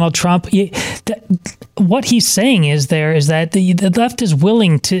vis-a-vis Donald Trump. What he's saying is that the left is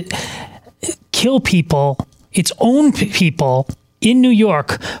willing to kill people, its own people in New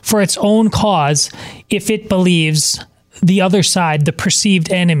York, for its own cause if it believes the other side, the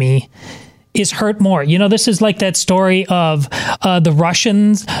perceived enemy, is hurt more. This is like that story of the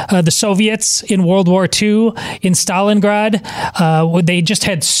Russians, the Soviets in World War II in Stalingrad. They just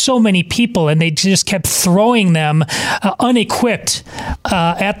had so many people and they just kept throwing them unequipped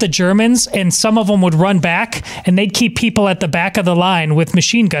at the Germans, and some of them would run back and they'd keep people at the back of the line with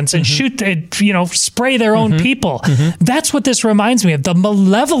machine guns and shoot, spray their own people. That's what this reminds me of, the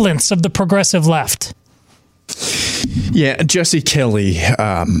malevolence of the progressive left. Yeah, Jesse Kelly,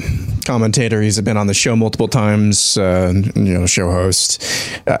 commentator. He's been on the show multiple times, show host.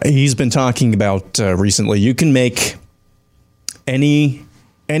 He's been talking about recently, you can make any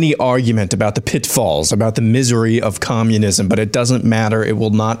argument about the pitfalls, about the misery of communism, but it doesn't matter. It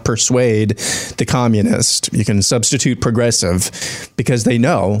will not persuade the communist. You can substitute progressive because they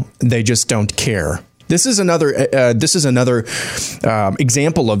know they just don't care. This is another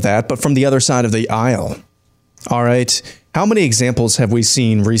example of that, but from the other side of the aisle. All right. How many examples have we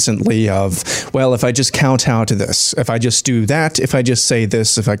seen recently of, well, if I just kowtow to this, if I just do that, if I just say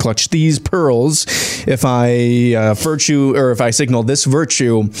this, if I clutch these pearls, if I if I signal this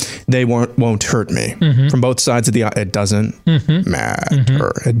virtue, they won't hurt me. From both sides of the aisle, it doesn't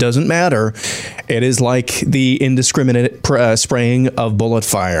matter. It doesn't matter. It is like the indiscriminate spraying of bullet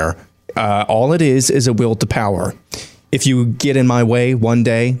fire. All it is a will to power. If you get in my way one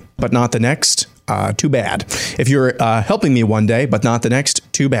day, but not the next, too bad. If you're helping me one day, but not the next,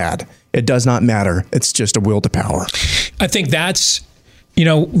 too bad. It does not matter. It's just a will to power. I think that's,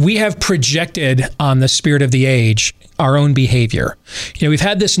 we have projected on the spirit of the age our own behavior. We've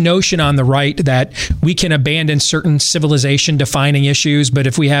had this notion on the right that we can abandon certain civilization defining issues, but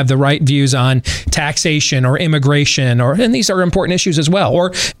if we have the right views on taxation or immigration, and these are important issues as well,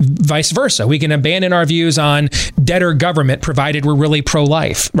 or vice versa, we can abandon our views on debt or government, provided we're really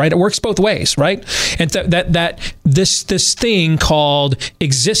pro-life, right? It works both ways, right? And that this thing called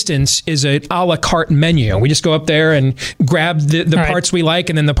existence is an a la carte menu. We just go up there and grab the parts we like,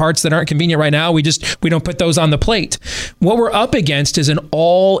 and then the parts that aren't convenient right now, we don't put those on the plate. What we're up against is an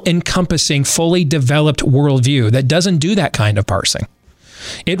all-encompassing, fully developed worldview that doesn't do that kind of parsing.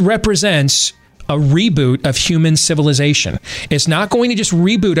 It represents a reboot of human civilization. It's not going to just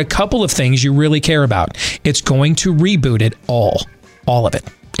reboot a couple of things you really care about. It's going to reboot it all of it,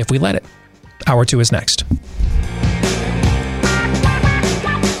 if we let it. Hour 2 is next.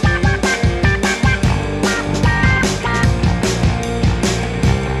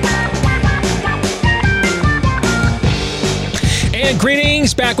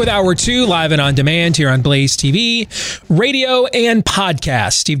 Greetings, back with Hour 2, live and on demand here on Blaze TV, radio, and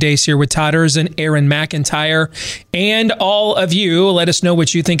podcast. Steve Deace here with Todd Erzen, Aaron McIntyre, and all of you. Let us know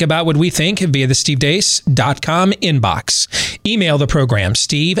what you think about what we think via the stevedeace.com inbox. Email the program,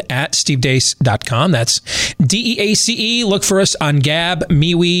 steve@stevedeace.com. That's DEACE. Look for us on Gab,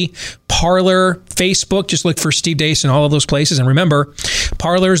 MeWe, Parler, Facebook. Just look for Steve Deace in all of those places. And remember,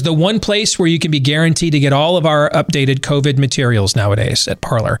 Parler is the one place where you can be guaranteed to get all of our updated COVID materials nowadays at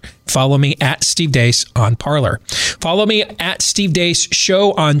Parler. Follow me at Steve Deace on Parler. Follow me at Steve Deace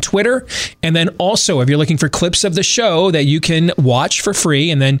Show on Twitter. And then also, if you're looking for clips of the show that you can watch for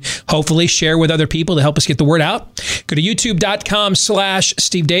free and then hopefully share with other people to help us get the word out, go to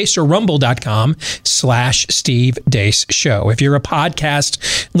youtube.com/Steve Deace or rumble.com/Steve Deace Show. If you're a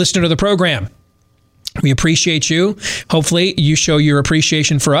podcast listener to the program, we appreciate you. Hopefully you show your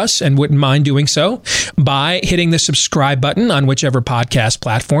appreciation for us and wouldn't mind doing so by hitting the subscribe button on whichever podcast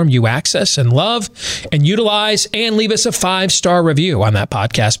platform you access and love and utilize, and leave us a 5-star review on that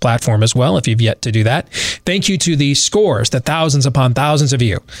podcast platform as well if you've yet to do that. Thank you to the scores, the thousands upon thousands of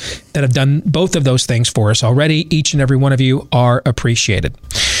you that have done both of those things for us already. Each and every one of you are appreciated.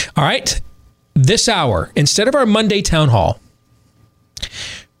 All right. This hour, instead of our Monday town hall,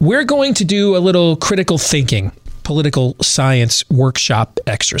 we're going to do a little critical thinking, political science workshop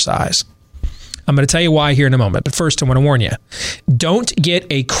exercise. I'm going to tell you why here in a moment. But first, I want to warn you. Don't get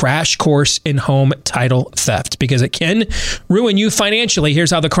a crash course in home title theft because it can ruin you financially. Here's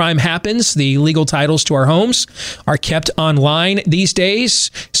how the crime happens. The legal titles to our homes are kept online these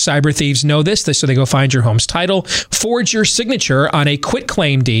days. Cyber thieves know this, so they go find your home's title, forge your signature on a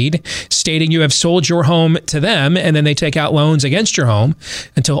quitclaim deed stating you have sold your home to them, and then they take out loans against your home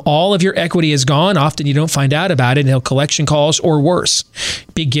until all of your equity is gone. Often you don't find out about it until collection calls or worse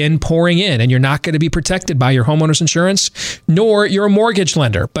begin pouring in, and you're not going to be protected by your homeowner's insurance nor your mortgage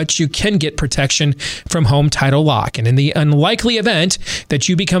lender, but you can get protection from Home Title Lock. And in the unlikely event that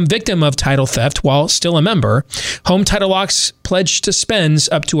you become victim of title theft while still a member, Home Title Lock's pledged to spend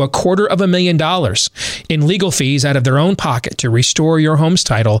up to $250,000 in legal fees out of their own pocket to restore your home's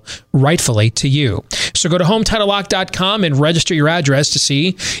title rightfully to you. So go to HomeTitleLock.com and register your address to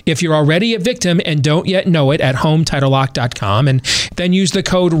see if you're already a victim and don't yet know it at HomeTitleLock.com, and then use the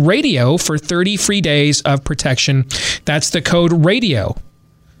code RADIO for 30 free days of protection. That's the code RADIO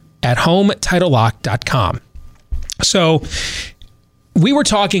at HomeTitleLock.com. So we were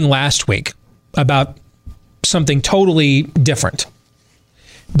talking last week about something totally different.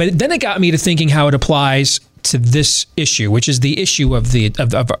 But then it got me to thinking how it applies to this issue, which is the issue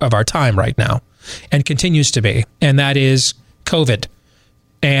of our time right now and continues to be, and that is COVID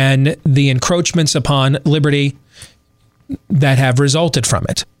and the encroachments upon liberty that have resulted from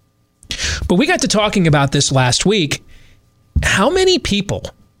it. But we got to talking about this last week. How many people,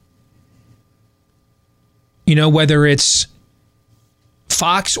 whether it's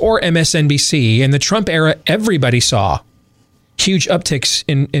Fox or MSNBC, in the Trump era, everybody saw huge upticks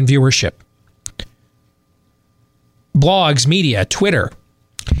in viewership. Blogs, media, Twitter.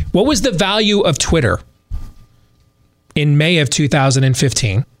 What was the value of Twitter in May of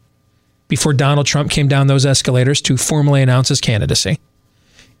 2015, before Donald Trump came down those escalators to formally announce his candidacy?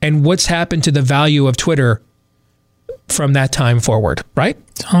 And what's happened to the value of Twitter from that time forward, right?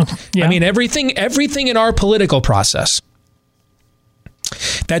 Yeah. I mean, everything in our political process.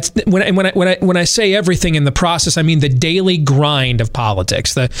 That's when I say everything in the process, I mean the daily grind of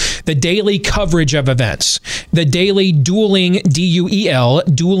politics, the daily coverage of events, the daily dueling, D-U-E-L,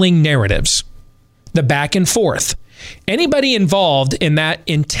 dueling narratives, the back and forth. Anybody involved in that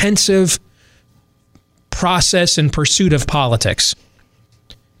intensive process and pursuit of politics,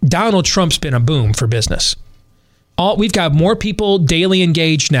 Donald Trump's been a boom for business. We've got more people daily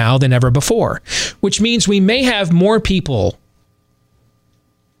engaged now than ever before, which means we may have more people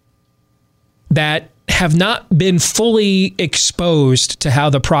that have not been fully exposed to how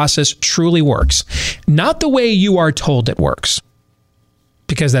the process truly works. Not the way you are told it works,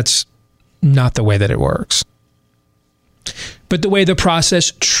 because that's not the way that it works, but the way the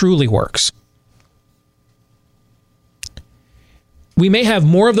process truly works. We may have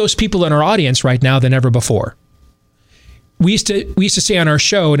more of those people in our audience right now than ever before. We used to say on our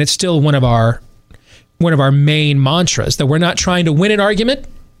show, and it's still one of our main mantras, that we're not trying to win an argument,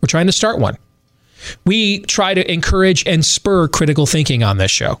 we're trying to start one. We try to encourage and spur critical thinking on this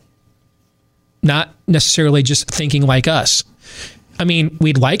show, not necessarily just thinking like us. I mean,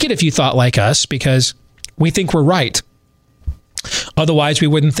 we'd like it if you thought like us, because we think we're right. Otherwise, we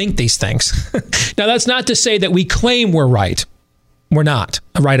wouldn't think these things. Now, that's not to say that we claim we're right. We're not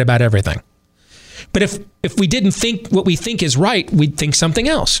right about everything. But if we didn't think what we think is right, we'd think something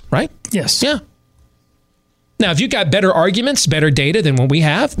else, right? Yes. Yeah. Now, if you've got better arguments, better data than what we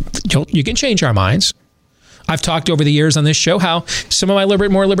have, you can change our minds. I've talked over the years on this show how some of my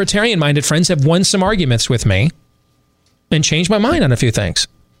more libertarian-minded friends have won some arguments with me and changed my mind on a few things.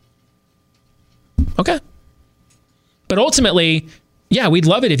 Okay. But ultimately, yeah, we'd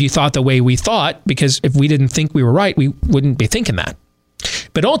love it if you thought the way we thought, because if we didn't think we were right, we wouldn't be thinking that.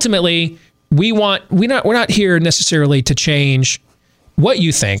 But ultimately, we're not here necessarily to change what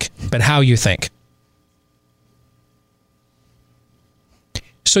you think, but how you think.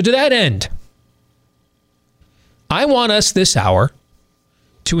 So to that end, I want us this hour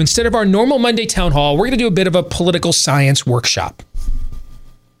to, instead of our normal Monday town hall, we're going to do a bit of a political science workshop.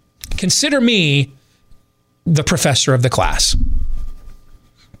 Consider me the professor of the class.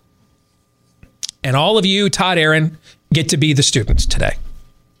 And all of you, Todd, Aaron, get to be the students today.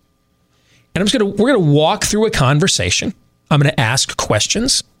 And we're going to walk through a conversation. I'm going to ask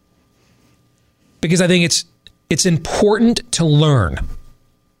questions, because I think it's important to learn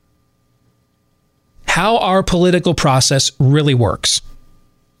how our political process really works.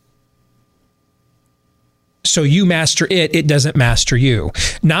 So you master it, it doesn't master you.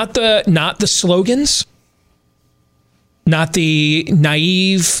 Not the slogans, not the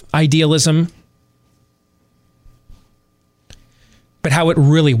naive idealism, but how it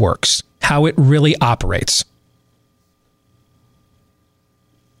really works, how it really operates.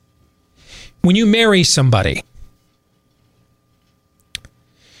 When you marry somebody,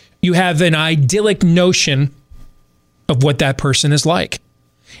 you have an idyllic notion of what that person is like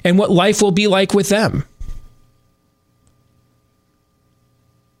and what life will be like with them.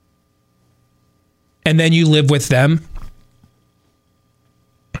 And then you live with them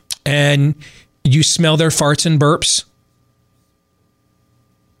and you smell their farts and burps.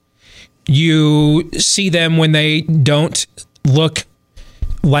 You see them when they don't look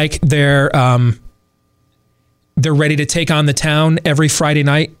like they're ready to take on the town every Friday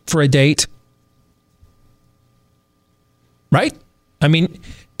night for a date. right? I mean,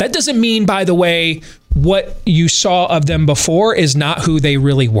 that doesn't mean, by the way, what you saw of them before is not who they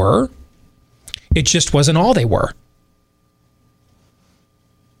really were. It just wasn't all they were.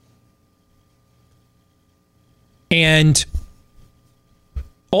 And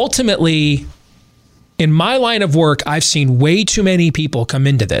ultimately, in my line of work, I've seen way too many people come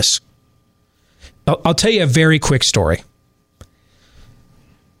into this. I'll tell you a very quick story.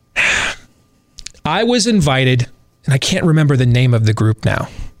 I was invited, and I can't remember the name of the group now,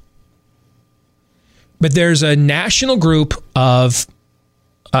 but there's a national group of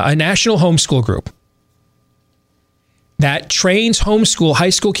a national homeschool group that trains high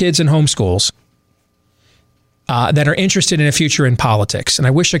school kids in homeschools that are interested in a future in politics. And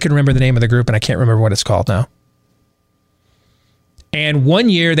I wish I could remember the name of the group, and I can't remember what it's called now. And one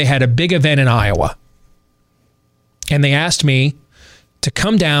year they had a big event in Iowa, and they asked me to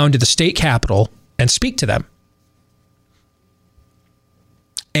come down to the state capitol and speak to them.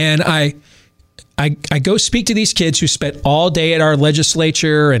 And I go speak to these kids who spent all day at our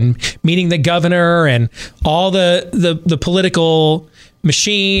legislature and meeting the governor and all the political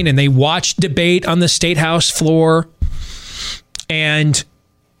machine, and they watched debate on the state house floor. And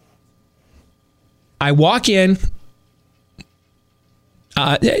I walk in.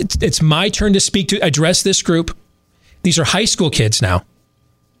 It's my turn to address this group. These are high school kids now.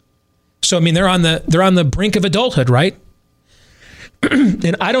 So I mean, they're on the brink of adulthood, right?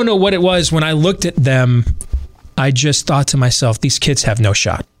 And I don't know what it was when I looked at them. I just thought to myself, these kids have no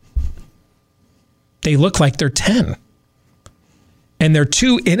shot. They look like they're 10. And they're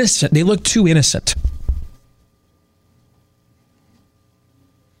too innocent. They look too innocent.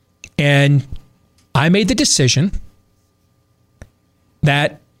 And I made the decision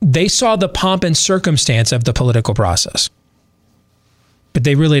that they saw the pomp and circumstance of the political process, but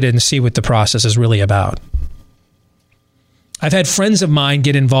they really didn't see what the process is really about. I've had friends of mine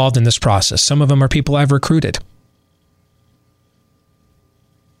get involved in this process. Some of them are people I've recruited.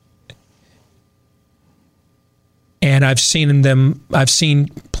 And I've seen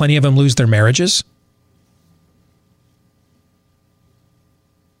plenty of them lose their marriages.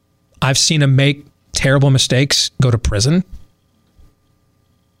 I've seen them make terrible mistakes, go to prison.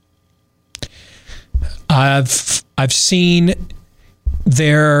 I've seen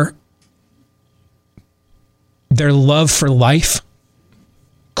their love for life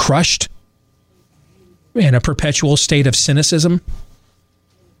crushed in a perpetual state of cynicism.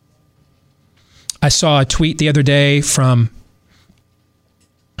 I saw a tweet the other day from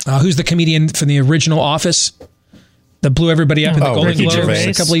who's the comedian from the original Office that blew everybody up in the Golden Globes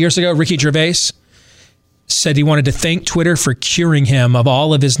a couple of years ago? Ricky Gervais said he wanted to thank Twitter for curing him of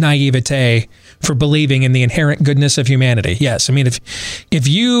all of his naivete for believing in the inherent goodness of humanity. Yes, I mean, if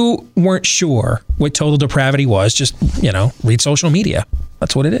you weren't sure what total depravity was, just, read social media.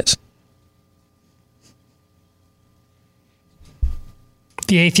 That's what it is.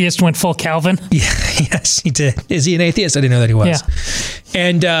 The atheist went full Calvin. Yeah, yes, he did. Is he an atheist? I didn't know that he was. Yeah.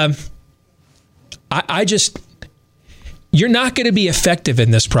 And I just, you're not going to be effective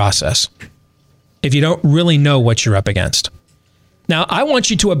in this process if you don't really know what you're up against. Now, I want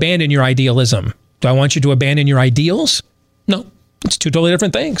you to abandon your idealism. Do I want you to abandon your ideals? No, it's two totally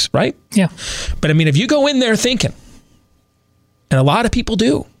different things, right? Yeah. But I mean, if you go in there thinking, and a lot of people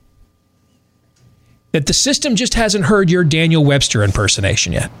do, that the system just hasn't heard your Daniel Webster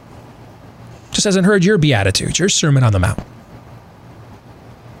impersonation yet. Just hasn't heard your Beatitudes, your Sermon on the Mount.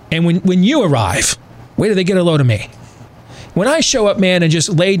 And when you arrive, wait till they get a load of me. When I show up, man, and just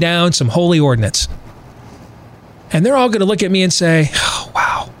lay down some holy ordinance, and they're all going to look at me and say, oh,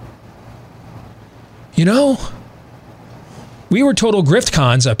 wow. We were total grift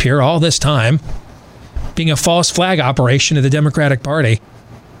cons up here all this time, being a false flag operation of the Democratic Party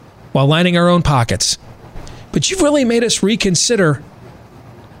while lining our own pockets. But you've really made us reconsider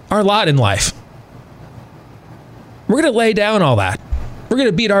our lot in life. We're going to lay down all that. We're going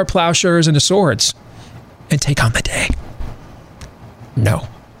to beat our plowshares into swords and take on the day. No,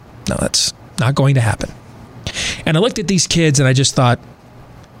 that's not going to happen. And I looked at these kids and I just thought,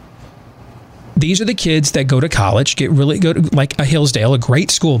 these are the kids that go to college, go to like a Hillsdale, a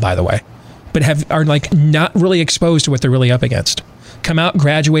great school, by the way, but are like not really exposed to what they're really up against. Come out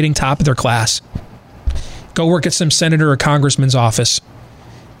graduating top of their class, go work at some senator or congressman's office,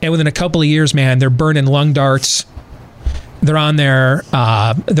 and within a couple of years, man, they're burning lung darts. They're on their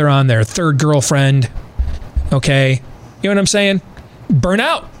third girlfriend. Okay, you know what I'm saying? Burn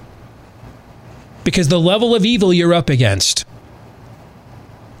out, because the level of evil you're up against,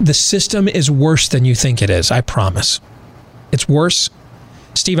 the system is worse than you think it is. I promise, it's worse.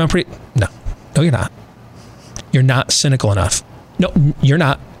 Steve, No, you're not. You're not cynical enough. No, you're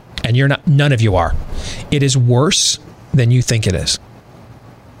not. And you're not. None of you are. It is worse than you think it is.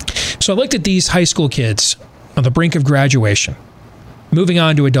 So I looked at these high school kids on the brink of graduation, moving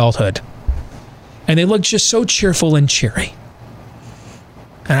on to adulthood, and they looked just so cheerful and cheery.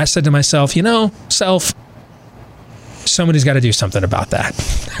 And I said to myself, somebody's got to do something about that.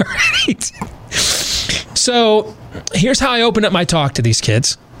 Right? So here's how I opened up my talk to these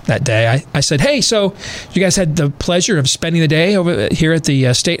kids that day. I said, hey, so you guys had the pleasure of spending the day over here at the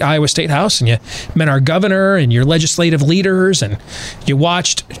Iowa State House, and you met our governor and your legislative leaders, and you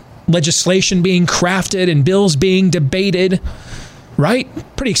watched legislation being crafted and bills being debated, right?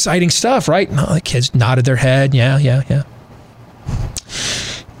 Pretty exciting stuff, right? And the kids nodded their head. Yeah.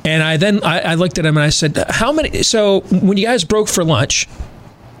 And I looked at them and I said, so when you guys broke for lunch,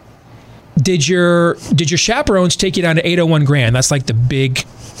 did your chaperones take you down to 801 Grand? That's like the big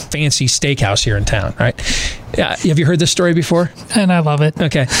fancy steakhouse here in town, right? Have you heard this story before? And I love it.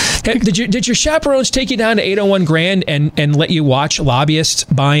 Okay. Did your chaperones take you down to 801 Grand and let you watch lobbyists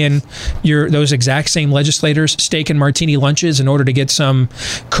buying those exact same legislators steak and martini lunches in order to get some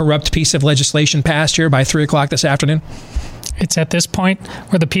corrupt piece of legislation passed here by 3 o'clock this afternoon? It's at this point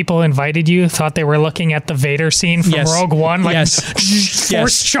where the people who invited you thought they were looking at the Vader scene from Rogue One,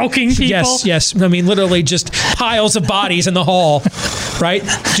 force choking people. Yes. I mean, literally just piles of bodies in the hall, right?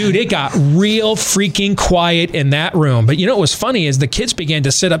 Dude, it got real freaking quiet in that room. But you know what was funny is the kids began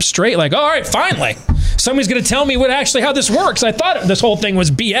to sit up straight like, all right, finally, somebody's going to tell me how this works. I thought this whole thing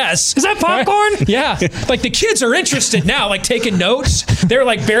was BS. Is that popcorn? Right? Yeah. Like the kids are interested now, like taking notes. They're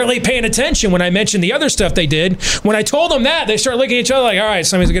like barely paying attention when I mentioned the other stuff they did. When I told them that, they start looking at each other like, all right,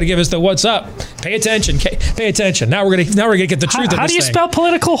 somebody's going to give us the what's up. Pay attention. Now we're going to get the truth of this. How do you spell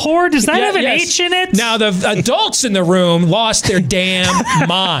political whore? Does that have an H in it? Now the adults in the room lost their damn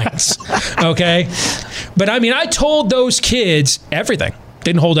minds. Okay? But I mean, I told those kids everything.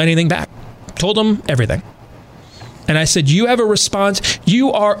 Didn't hold anything back. Told them everything. And I said, you have a response.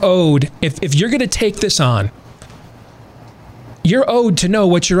 You are owed, if you're going to take this on, you're owed to know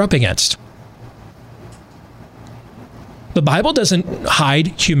what you're up against. The Bible doesn't hide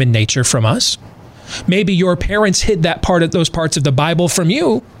human nature from us. Maybe your parents hid those parts of the Bible from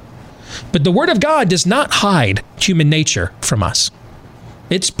you, but the Word of God does not hide human nature from us.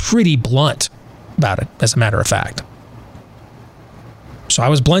 It's pretty blunt about it, as a matter of fact. So I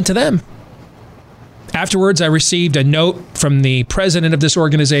was blunt to them. Afterwards, I received a note from the president of this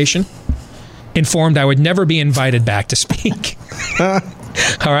organization, informed I would never be invited back to speak.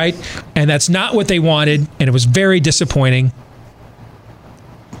 All right? And that's not what they wanted, and it was very disappointing.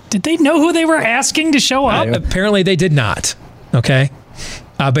 Did they know who they were asking to show up? Apparently they did not. Okay?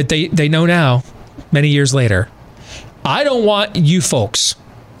 But they know now, many years later. I don't want you folks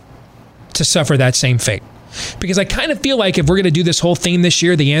to suffer that same fate. Because I kind of feel like if we're going to do this whole theme this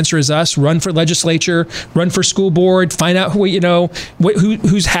year, the answer is us. Run for legislature, run for school board, find out who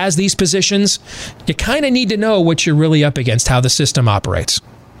has these positions. You kind of need to know what you're really up against, how the system operates.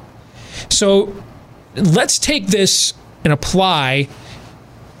 So let's take this and apply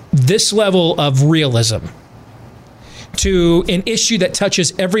this level of realism to an issue that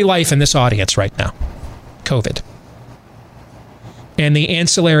touches every life in this audience right now, COVID. And the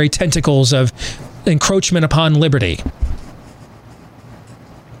ancillary tentacles of encroachment upon liberty,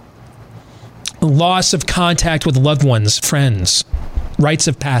 loss of contact with loved ones, friends, rites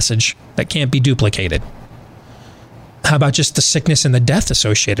of passage that can't be duplicated. How about just the sickness and the death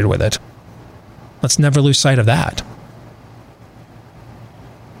associated with it? Let's never lose sight of that.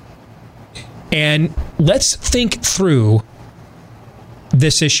 And let's think through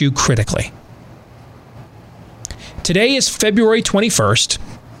this issue critically. Today is February 22nd,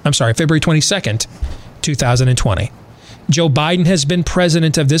 2020. Joe Biden has been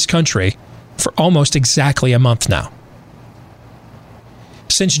president of this country for almost exactly a month now.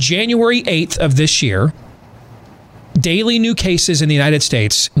 Since January 8th of this year, daily new cases in the United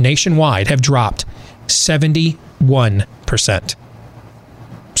States nationwide have dropped 71%.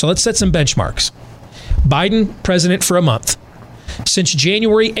 So let's set some benchmarks. Biden, president for a month. Since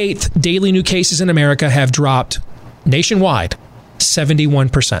January 8th, daily new cases in America have dropped nationwide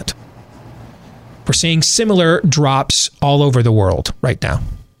 71%. We're seeing similar drops all over the world right now.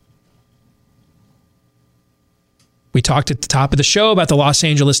 We talked at the top of the show about the Los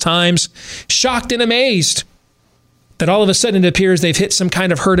Angeles Times, shocked and amazed that all of a sudden it appears they've hit some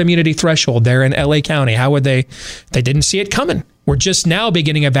kind of herd immunity threshold there in LA County. How would they didn't see it coming. We're just now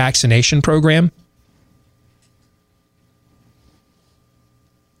beginning a vaccination program.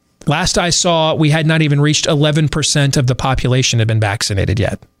 Last I saw, we had not even reached 11% of the population had been vaccinated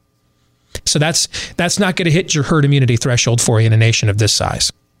yet. So that's not going to hit your herd immunity threshold for you in a nation of this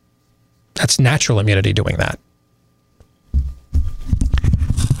size. That's natural immunity doing that.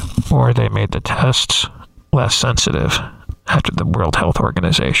 Or they made the tests less sensitive after the World Health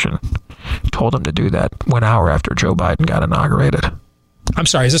Organization told them to do that 1 hour after Joe Biden got inaugurated. I'm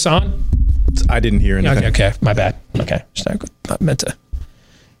sorry, is this on? I didn't hear anything. Okay, my bad. Okay, I meant to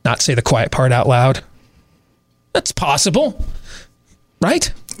not say the quiet part out loud. That's possible,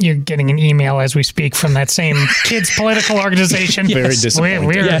 right? You're getting an email as we speak from that same kids' political organization. Yes. Very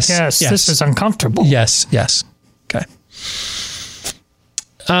disappointing. Yes, this is uncomfortable. Yes. Okay.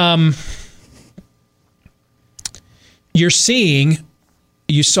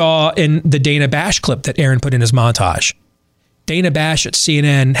 You saw in the Dana Bash clip that Aaron put in his montage. Dana Bash at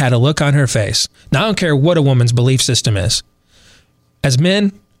CNN had a look on her face. Now, I don't care what a woman's belief system is. As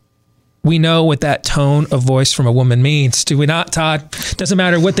men, we know what that tone of voice from a woman means. Do we not, Todd? Doesn't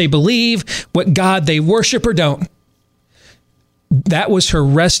matter what they believe, what God they worship or don't. That was her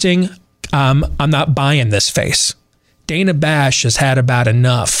resting, I'm not buying this face. Dana Bash has had about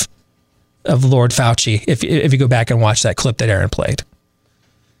enough of Lord Fauci, if you go back and watch that clip that Aaron played.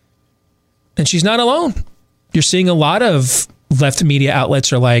 And she's not alone. You're seeing a lot of left media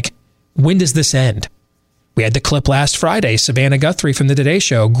outlets are like, when does this end? We had the clip last Friday, Savannah Guthrie from the Today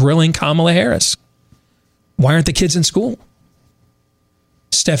Show grilling Kamala Harris. Why aren't the kids in school?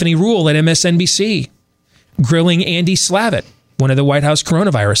 Stephanie Ruhle at MSNBC grilling Andy Slavitt, one of the White House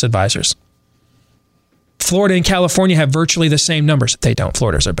coronavirus advisors. Florida and California have virtually the same numbers. They don't.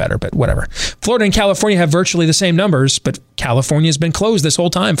 Florida's are better, but whatever. Florida and California have virtually the same numbers, but California's been closed this whole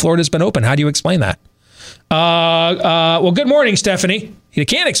time. Florida's been open. How do you explain that? Well, good morning, Stephanie. You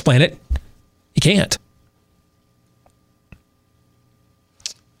can't explain it. You can't.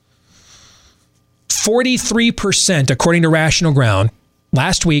 43%, according to Rational Ground,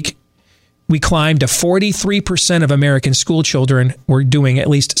 last week, we climbed to 43% of American school children were doing at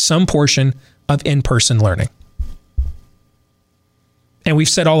least some portion of in-person learning. And we've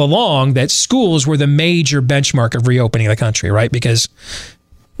said all along that schools were the major benchmark of reopening the country, right? Because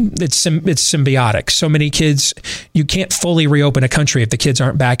it's symbiotic. So many kids, you can't fully reopen a country if the kids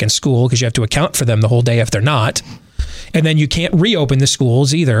aren't back in school because you have to account for them the whole day if they're not. And then you can't reopen the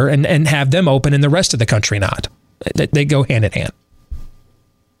schools either and have them open and the rest of the country not. They go hand in hand.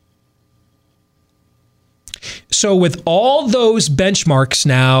 So with all those benchmarks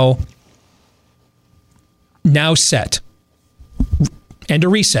now set and a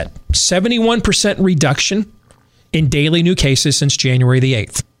reset, 71% reduction in daily new cases since January the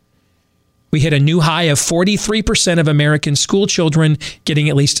 8th. We hit a new high of 43% of American school children getting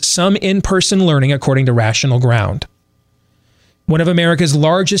at least some in-person learning, according to Rational Ground. One of America's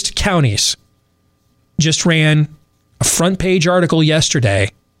largest counties just ran a front page article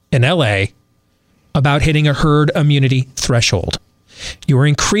yesterday in LA about hitting a herd immunity threshold. You are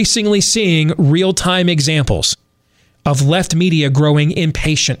increasingly seeing real-time examples of left media growing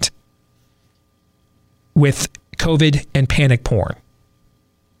impatient with COVID and panic porn.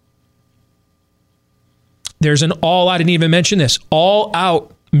 There's an I didn't even mention this,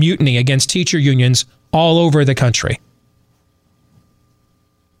 all-out mutiny against teacher unions all over the country.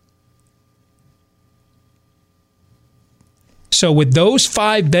 So with those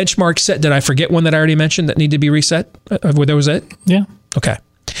 5 benchmarks set, did I forget one that I already mentioned that need to be reset? Were those it? Yeah. Okay.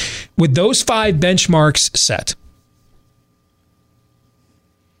 With those 5 benchmarks set,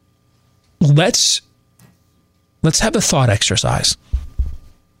 let's have a thought exercise.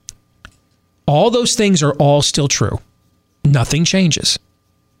 All those things are all still true. Nothing changes.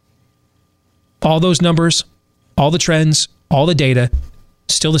 All those numbers, all the trends, all the data,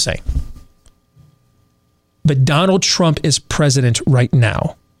 still the same. But Donald Trump is president right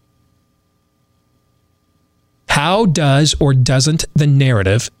now. How does or doesn't the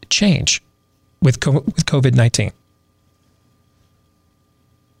narrative change with COVID-19?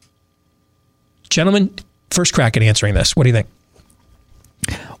 Gentlemen, first crack at answering this. What do you think?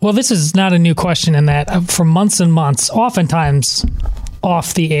 Well, this is not a new question in that for months and months, oftentimes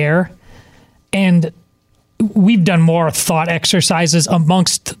off the air, and we've done more thought exercises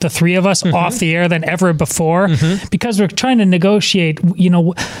amongst the three of us off the air than ever before because we're trying to negotiate, you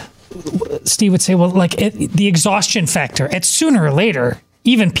know, Steve would say, well, like the exhaustion factor, it's sooner or later,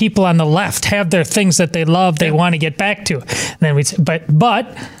 even people on the left have their things that they love, they want to get back to. And then we'd say,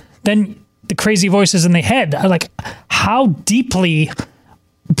 but then the crazy voices in the head are like, how deeply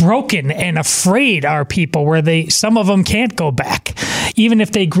broken and afraid are people where some of them can't go back, even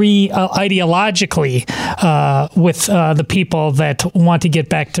if they agree ideologically the people that want to get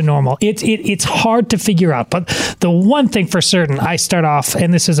back to normal. It's hard to figure out. But the one thing for certain, I start off,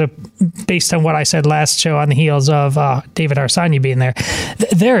 and this is based on what I said last show on the heels of David Harsanyi being there,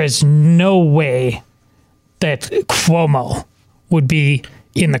 there is no way that Cuomo would be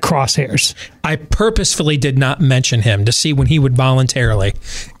in the crosshairs. I purposefully did not mention him to see when he would voluntarily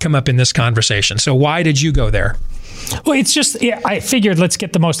come up in this conversation. So why did you go there? Well, it's just, I figured let's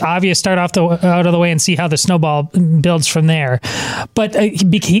get the most obvious start out of the way and see how the snowball builds from there. But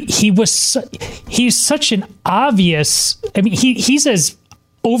he's such an obvious, I mean, he's as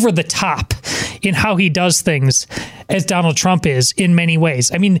over the top in how he does things as Donald Trump is in many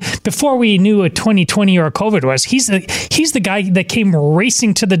ways. I mean, before we knew what 2020 or COVID was, he's the guy that came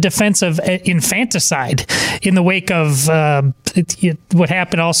racing to the defense of infanticide in the wake of what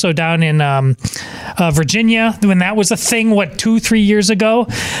happened also down in Virginia when that was a thing, 2-3 years ago.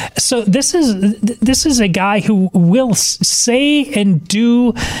 So this is a guy who will say and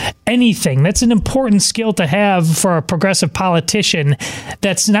do anything. That's an important skill to have for a progressive politician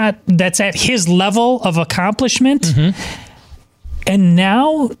that's at his level of accomplishment. Mm-hmm. And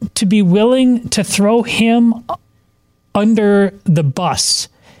now to be willing to throw him under the bus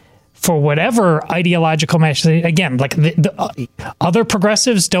for whatever ideological message, again, like the other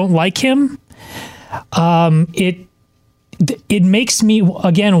progressives don't like him. It makes me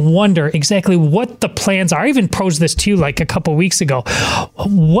again wonder exactly what the plans are. I even posed this to you like a couple weeks ago.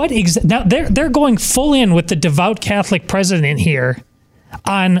 Now they're going full in with the devout Catholic president here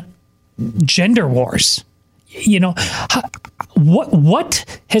on gender wars. You know,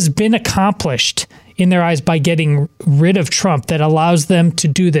 what has been accomplished in their eyes by getting rid of Trump that allows them to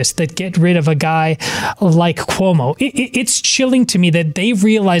do this, that get rid of a guy like Cuomo? It's chilling to me that they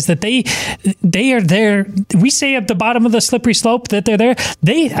realize that they are there. We say at the bottom of the slippery slope that they're there.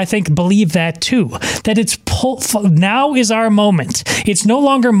 They, I think, believe that too, that it's now is our moment. It's no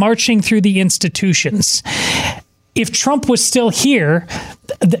longer marching through the institutions. If Trump was still here,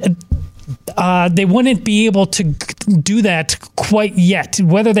 they wouldn't be able to do that quite yet,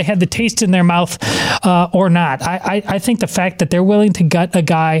 whether they had the taste in their mouth or not. I think the fact that they're willing to gut a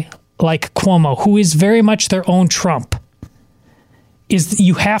guy like Cuomo, who is very much their own Trump, is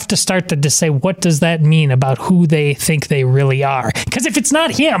you have to start to say, what does that mean about who they think they really are? Because if it's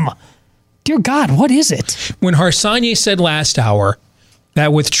not him, dear God, what is it? When Harsanyi said last hour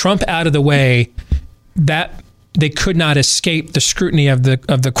that with Trump out of the way, that they could not escape the scrutiny of the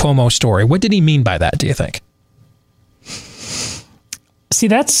Cuomo story. What did he mean by that, do you think? See,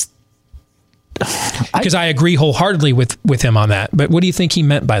 that's... Because I agree wholeheartedly with him on that. But what do you think he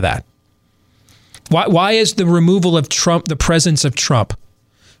meant by that? Why is the removal of Trump, the presence of Trump,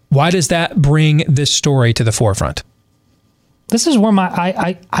 why does that bring this story to the forefront? This is where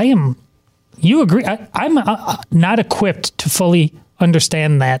I am... You agree? I'm not equipped to fully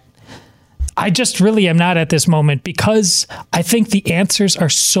understand that. I just really am not at this moment because I think the answers are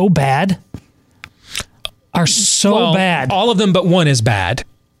so bad. Bad. All of them but one is bad.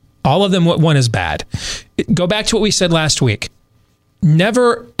 All of them but one is bad. Go back to what we said last week.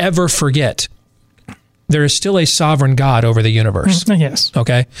 Never, ever forget there is still a sovereign God over the universe. Yes.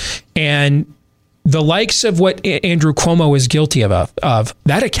 Okay? And the likes of what Andrew Cuomo is guilty of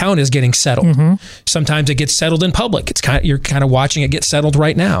that account is getting settled. Mm-hmm. Sometimes it gets settled in public. You're kind of watching it get settled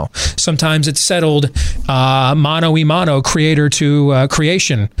right now. Sometimes it's settled mano a mano, creator to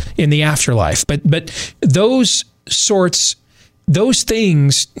creation in the afterlife. But those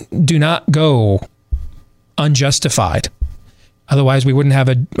things do not go unjustified. Otherwise, we wouldn't have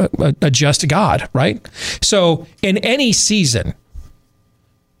a just God, right? So in any season,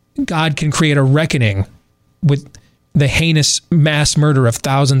 God can create a reckoning with the heinous mass murder of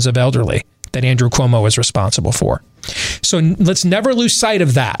thousands of elderly that Andrew Cuomo is responsible for. So let's never lose sight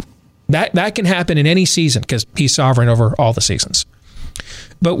of that. That can happen in any season because he's sovereign over all the seasons.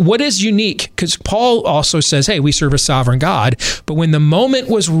 But what is unique, because Paul also says, hey, we serve a sovereign God, but when the moment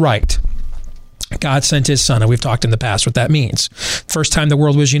was right, God sent his son, and we've talked in the past what that means. First time the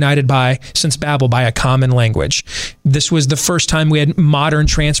world was united since Babel by a common language. This was the first time we had modern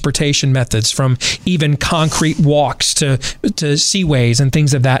transportation methods, from even concrete walks to seaways and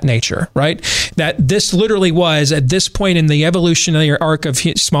things of that nature, right? That this literally was, at this point in the evolutionary arc of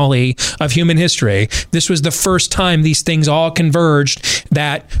small e of human history, this was the first time these things all converged,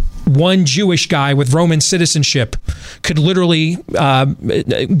 that one Jewish guy with Roman citizenship could literally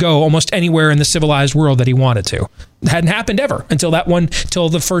go almost anywhere in the civilized world that he wanted to. It hadn't happened ever until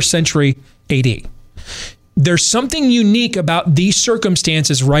the first century AD. There's something unique about these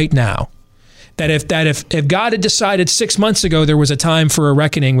circumstances right now, that if God had decided 6 months ago there was a time for a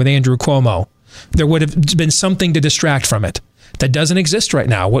reckoning with Andrew Cuomo, There would have been something to distract from it. That doesn't exist right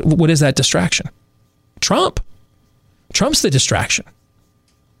now. What is that distraction? Trump. Trump's the distraction.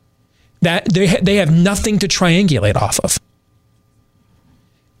 That they have nothing to triangulate off of.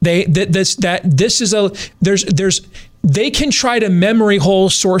 They can try to memory hole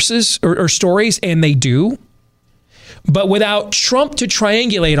sources or stories, and they do. But without Trump to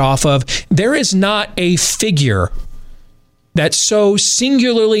triangulate off of, there is not a figure that so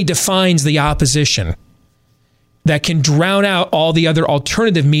singularly defines the opposition that can drown out all the other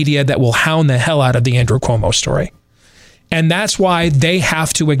alternative media that will hound the hell out of the Andrew Cuomo story. And that's why they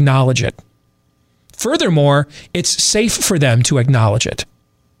have to acknowledge it. Furthermore, it's safe for them to acknowledge it.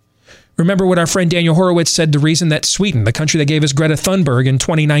 Remember what our friend Daniel Horowitz said, the reason that Sweden, the country that gave us Greta Thunberg in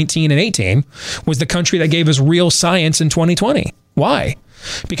 2019 and 18, was the country that gave us real science in 2020. Why?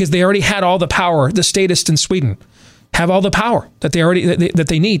 Because they already had all the power. The statists in Sweden have all the power that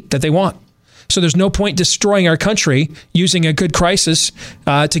they need, that they want. So there's no point destroying our country using a good crisis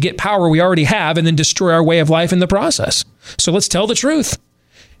to get power we already have and then destroy our way of life in the process. So let's tell the truth.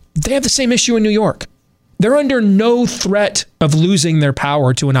 They have the same issue in New York. They're under no threat of losing their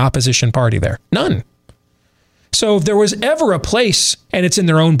power to an opposition party there. None. So if there was ever a place, and it's in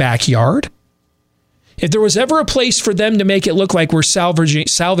their own backyard, if there was ever a place for them to make it look like we're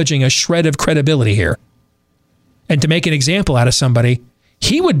salvaging a shred of credibility here, and to make an example out of somebody,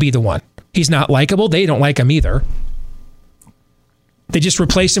 he would be the one. He's not likable. They don't like him either. They just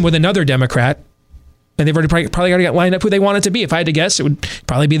replace him with another Democrat. And they've probably already got lined up who they want it to be. If I had to guess, it would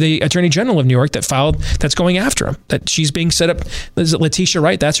probably be the Attorney General of New York that's going after him. That she's being set up. Is it Letitia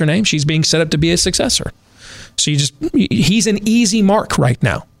Wright? That's her name. She's being set up to be his successor. So he's an easy mark right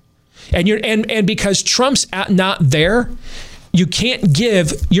now. And because Trump's not there, you can't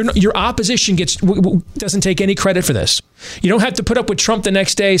give your opposition doesn't take any credit for this. You don't have to put up with Trump the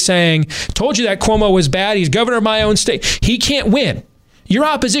next day saying, "Told you that Cuomo was bad. He's governor of my own state." He can't win. Your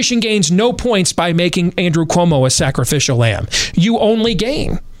opposition gains no points by making Andrew Cuomo a sacrificial lamb. You only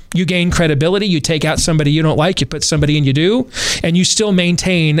gain. You gain credibility. You take out somebody you don't like. You put somebody in you do. And you still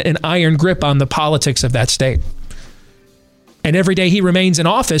maintain an iron grip on the politics of that state. And every day he remains in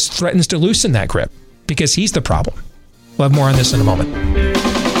office threatens to loosen that grip because he's the problem. We'll have more on this in a moment.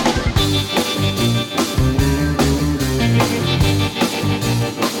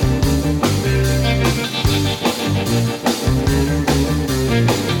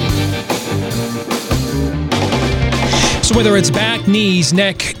 So whether it's back, knees,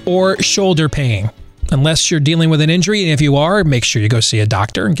 neck, or shoulder pain, unless you're dealing with an injury, and if you are, make sure you go see a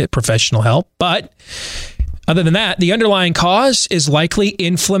doctor and get professional help. But other than that, the underlying cause is likely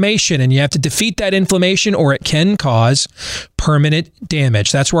inflammation, and you have to defeat that inflammation or it can cause permanent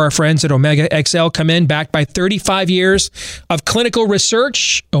damage. That's where our friends at Omega XL come in, backed by 35 years of clinical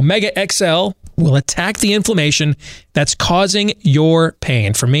research. Omega XL will attack the inflammation that's causing your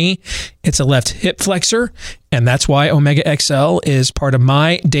pain. For me, it's a left hip flexor, and that's why Omega XL is part of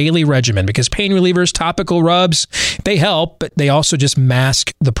my daily regimen, because pain relievers, topical rubs, they help, but they also just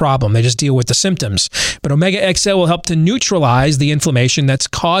mask the problem. They just deal with the symptoms. But Omega XL will help to neutralize the inflammation that's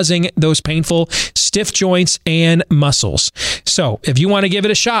causing those painful stiff joints and muscles. So if you want to give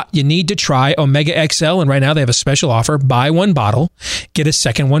it a shot, you need to try Omega XL. And right now they have a special offer. Buy one bottle, get a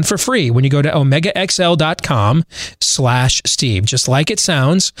second one for free when you go to OmegaXL.com/Steve. Just like it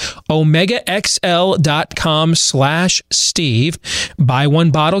sounds, OmegaXL.com/Steve. Buy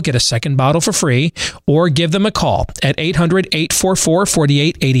one bottle, get a second bottle for free, or give them a call at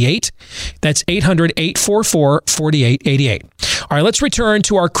 800-844-4888. That's 800-844-4888. All right, let's return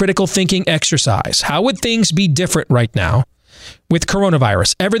to our critical thinking exercise. How would things be different right now with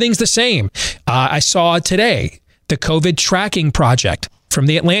coronavirus? Everything's the same. I saw today the COVID tracking project from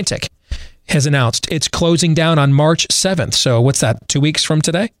The Atlantic has announced it's closing down on March 7th. So what's that, 2 weeks from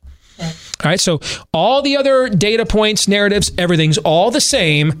today? Yeah. All right, so all the other data points, narratives, everything's all the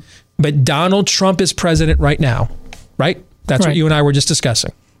same, but Donald Trump is president right now, right? That's right. What you and I were just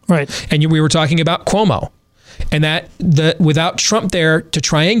discussing. Right. And we were talking about Cuomo. And that without Trump there to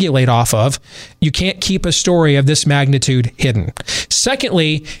triangulate off of, you can't keep a story of this magnitude hidden.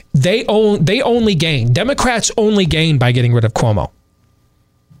 Secondly, they only gain. Democrats only gain by getting rid of Cuomo.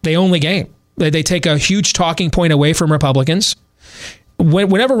 They only gain. They take a huge talking point away from Republicans.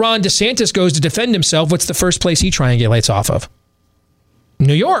 Whenever Ron DeSantis goes to defend himself, what's the first place he triangulates off of?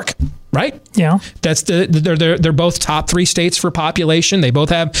 New York, right? Yeah. They're both top 3 states for population. They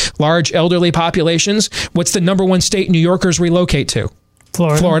both have large elderly populations. What's the number one state New Yorkers relocate to?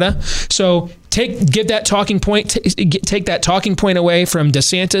 Florida. So give that talking point, take that talking point away from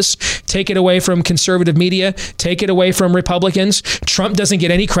DeSantis, take it away from conservative media, take it away from Republicans. Trump doesn't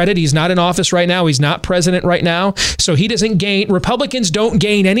get any credit. He's not in office right now. He's not president right now. So he doesn't gain, Republicans don't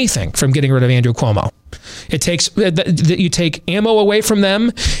gain anything from getting rid of Andrew Cuomo. It takes that you take ammo away from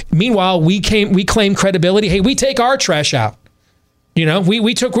them. Meanwhile, we claim credibility. Hey, we take our trash out. You know,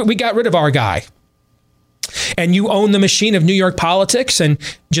 we got rid of our guy. And you own the machine of New York politics and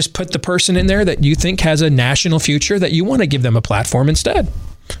just put the person in there that you think has a national future that you want to give them a platform instead.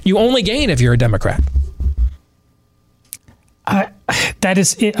 You only gain if you're a Democrat. That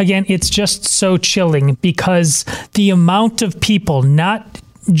is it. Again, it's just so chilling because the amount of people, not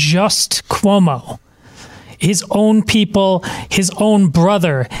just Cuomo, his own people, his own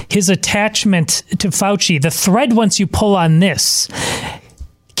brother, his attachment to Fauci, the thread once you pull on this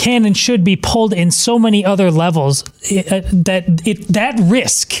can and should be pulled in so many other levels that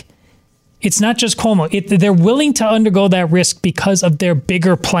risk. It's not just Cuomo. They're willing to undergo that risk because of their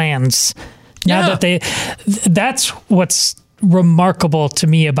bigger plans. Now that's what's remarkable to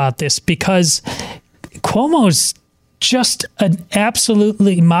me about this, because Cuomo's just an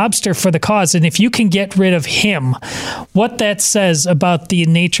absolutely mobster for the cause. And if you can get rid of him, what that says about the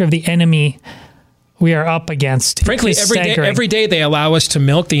nature of the enemy we are up against. Frankly, every day they allow us to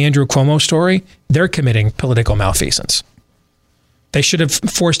milk the Andrew Cuomo story, they're committing political malfeasance. They should have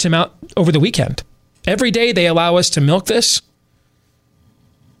forced him out over the weekend. Every day they allow us to milk this,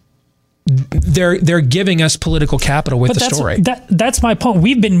 they're giving us political capital with the story. That's my point.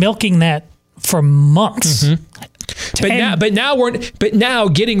 We've been milking that for months. Mm-hmm. But now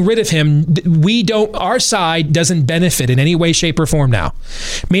getting rid of him, our side doesn't benefit in any way, shape, or form now.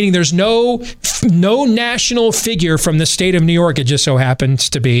 Meaning there's no national figure from the state of New York, it just so happens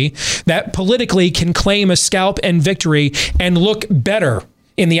to be, that politically can claim a scalp and victory and look better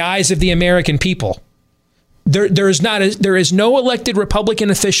in the eyes of the American people. There is no elected Republican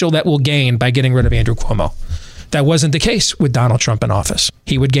official that will gain by getting rid of Andrew Cuomo. That wasn't the case with Donald Trump in office.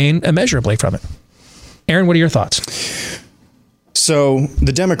 He would gain immeasurably from it. Aaron, what are your thoughts? So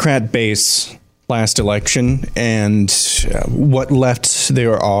the Democrat base last election and what left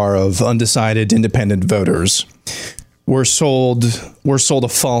there are of undecided independent voters were sold a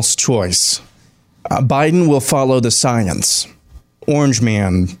false choice. Biden will follow the science. Orange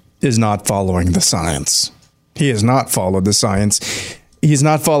Man is not following the science. He has not followed the science. He's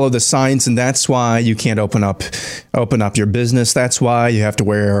not followed the science, and that's why you can't open up your business. That's why you have to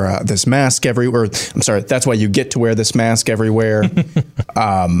wear this mask everywhere. I'm sorry, that's why you get to wear this mask everywhere.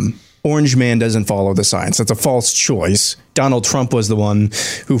 Orange Man doesn't follow the science. That's a false choice. Donald Trump was the one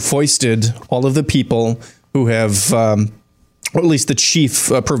who foisted all of the people who have, or at least the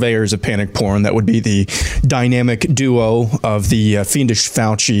chief purveyors of panic porn. That would be the dynamic duo of the fiendish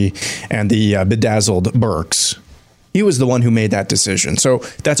Fauci and the bedazzled Birx. He was the one who made that decision. So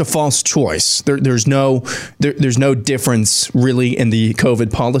that's a false choice. There's no difference really in the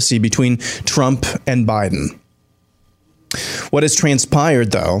COVID policy between Trump and Biden. What has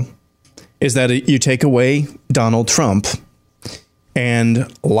transpired, though, is that you take away Donald Trump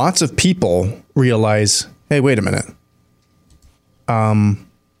and lots of people realize, hey, wait a minute.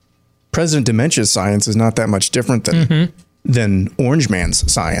 President Dementia's science is not that much different than Orange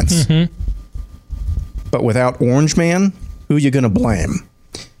Man's science. Mm-hmm. But without Orange Man, who are you going to blame?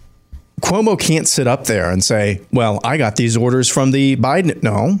 Cuomo can't sit up there and say, well, I got these orders from the Biden.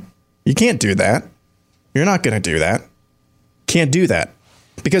 No, you can't do that. You're not going to do that. Can't do that.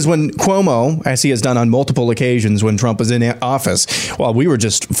 Because when Cuomo, as he has done on multiple occasions when Trump was in office, while we were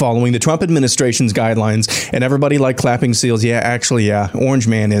just following the Trump administration's guidelines and everybody liked clapping seals, Orange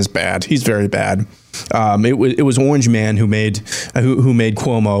Man is bad. He's very bad. It was Orange Man who made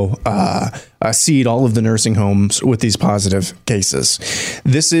Cuomo seed all of the nursing homes with these positive cases.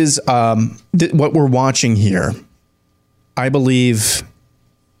 This is what we're watching here. I believe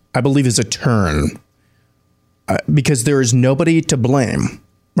is a turn because there is nobody to blame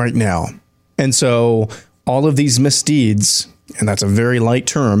right now. And so all of these misdeeds, and that's a very light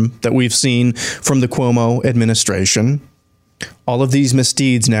term that we've seen from the Cuomo administration, all of these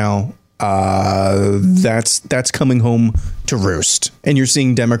misdeeds now, that's coming home to roost. And you're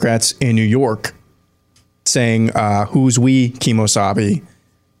seeing Democrats in New York saying, who's we, Kemosabe?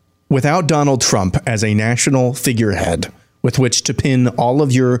 Without Donald Trump as a national figurehead with which to pin all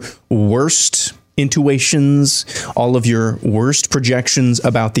of your worst intuitions, all of your worst projections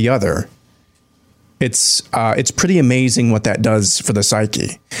about the other, it's pretty amazing what that does for the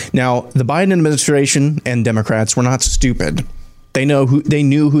psyche. Now, the Biden administration and Democrats were not stupid. They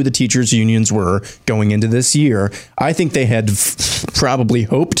knew who the teachers' unions were going into this year. I think they had probably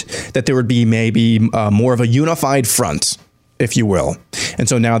hoped that there would be maybe more of a unified front, if you will. And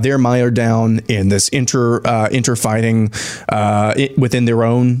so now they're mired down in this interfighting within their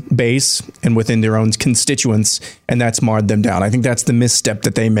own base and within their own constituents, and that's marred them down. I think that's the misstep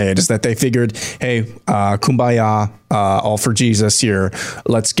that they made, is that they figured, hey, kumbaya, all for Jesus here.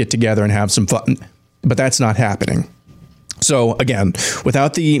 Let's get together and have some fun. But that's not happening. So again,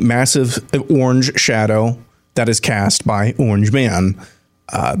 without the massive orange shadow that is cast by Orange Man,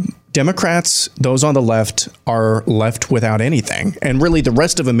 Democrats, those on the left, are left without anything. And really, the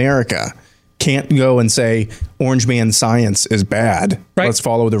rest of America can't go and say Orange Man science is bad. Right. Let's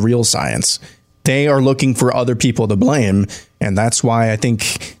follow the real science. They are looking for other people to blame. And that's why I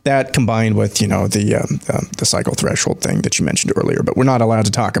think that, combined with, the cycle threshold thing that you mentioned earlier, but we're not allowed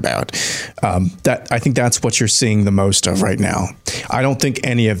to talk about, that I think that's what you're seeing the most of right now. I don't think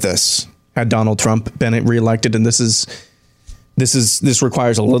any of this, had Donald Trump been reelected, and this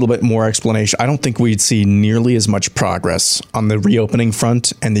requires a little bit more explanation. I don't think we'd see nearly as much progress on the reopening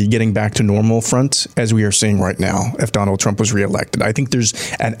front and the getting back to normal front as we are seeing right now if Donald Trump was reelected. I think there's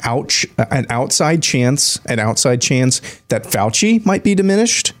an outside chance that Fauci might be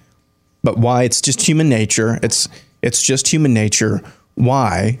diminished. But why? It's just human nature. It's just human nature.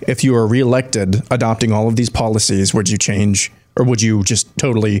 Why, if you are reelected, adopting all of these policies, would you change? Or would you just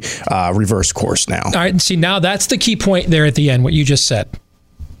totally reverse course now? All right. See, now that's the key point there at the end, what you just said,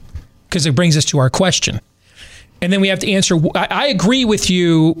 because it brings us to our question. And then we have to answer. I agree with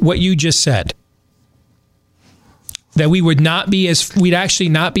you, what you just said, that we'd actually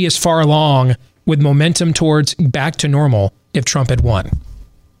not be as far along with momentum towards back to normal if Trump had won.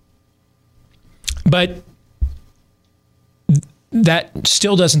 But that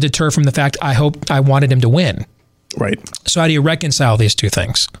still doesn't deter from the fact I wanted him to win. Right. So how do you reconcile these two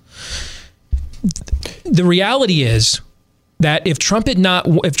things? The reality is that if Trump had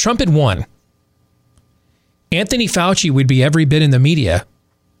won, Anthony Fauci would be every bit in the media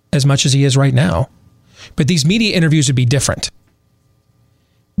as much as he is right now. But these media interviews would be different.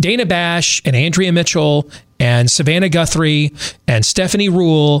 Dana Bash and Andrea Mitchell and Savannah Guthrie and Stephanie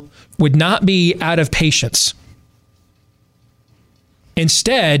Ruhle would not be out of patience.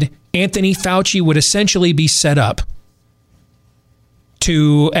 Instead, Anthony Fauci would essentially be set up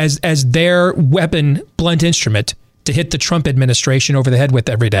as their weapon, blunt instrument, to hit the Trump administration over the head with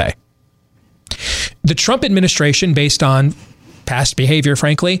every day. The Trump administration, based on past behavior,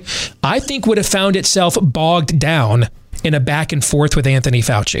 frankly, I think would have found itself bogged down in a back and forth with Anthony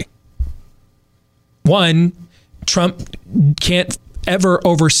Fauci. One, Trump can't ever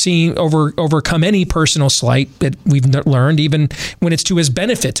overcome any personal slight that we've learned, even when it's to his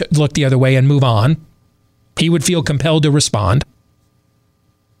benefit to look the other way and move on. He would feel compelled to respond.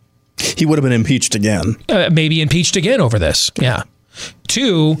 He would have been impeached again. Maybe impeached again over this. Yeah.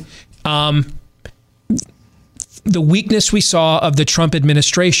 Two, the weakness we saw of the Trump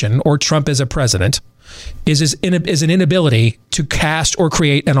administration, or Trump as a president, is an inability to cast or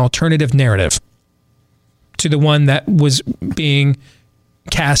create an alternative narrative to the one that was being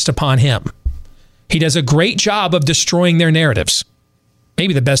cast upon him. He does a great job of destroying their narratives.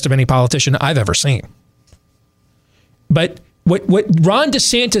 Maybe the best of any politician I've ever seen. But what Ron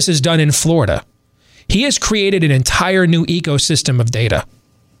DeSantis has done in Florida, he has created an entire new ecosystem of data.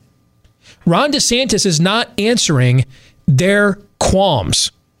 Ron DeSantis is not answering their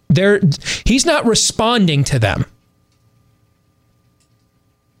qualms. He's not responding to them.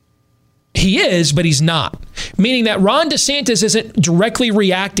 He is, but he's not. Meaning that Ron DeSantis isn't directly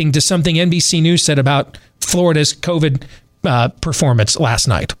reacting to something NBC News said about Florida's COVID performance last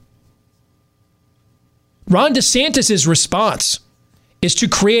night. Ron DeSantis' response is to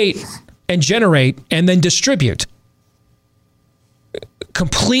create and generate and then distribute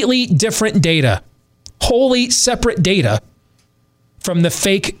completely different data, wholly separate data from the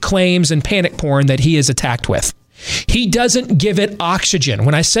fake claims and panic porn that he is attacked with. He doesn't give it oxygen.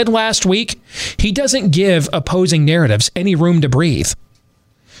 When I said last week, he doesn't give opposing narratives any room to breathe.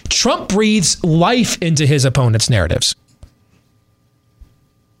 Trump breathes life into his opponent's narratives.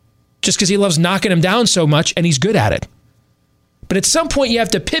 Just because he loves knocking him down so much and he's good at it. But at some point you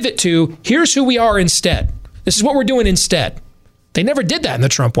have to pivot to, here's who we are instead. This is what we're doing instead. They never did that in the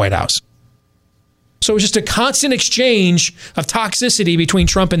Trump White House. So it was just a constant exchange of toxicity between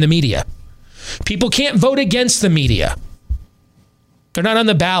Trump and the media. People can't vote against the media. They're not on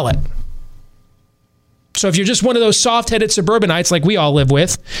the ballot. So if you're just one of those soft-headed suburbanites like we all live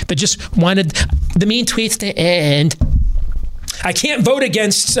with, that just wanted the mean tweets to end. I can't vote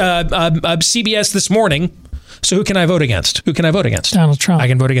against CBS This Morning. So who can I vote against? Donald Trump. I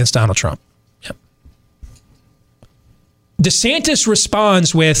can vote against Donald Trump. Yep. DeSantis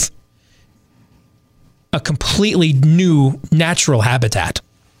responds with a completely new natural habitat.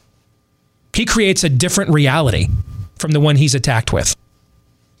 He creates a different reality from the one he's attacked with.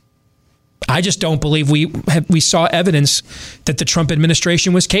 I just don't believe we saw evidence that the Trump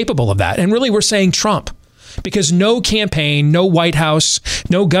administration was capable of that. And really, we're saying Trump, because no campaign, no White House,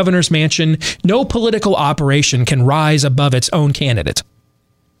 no governor's mansion, no political operation can rise above its own candidate.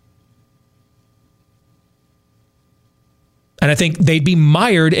 And I think they'd be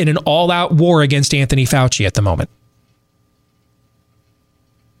mired in an all-out war against Anthony Fauci at the moment.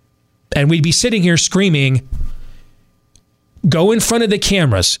 And we'd be sitting here screaming, go in front of the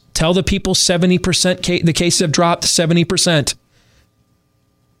cameras, tell the people 70% the cases have dropped 70%.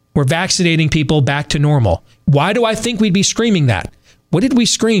 We're vaccinating people back to normal. Why do I think we'd be screaming that? What did we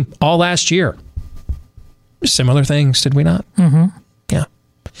scream all last year? Similar things, did we not? Mm-hmm. Yeah.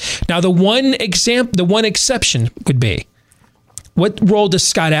 Now, the one exception would be, what role does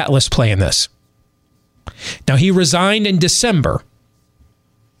Scott Atlas play in this? Now, he resigned in December.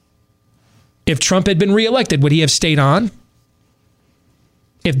 If Trump had been reelected, would he have stayed on?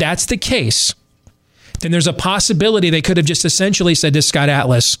 If that's the case, then there's a possibility they could have just essentially said to Scott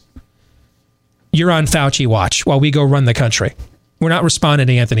Atlas, you're on Fauci watch while we go run the country. We're not responding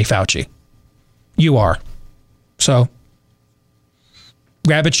to Anthony Fauci. You are. So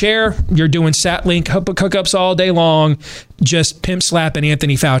grab a chair. You're doing Satlink hookups all day long. Just pimp slapping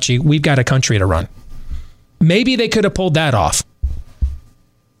Anthony Fauci. We've got a country to run. Maybe they could have pulled that off.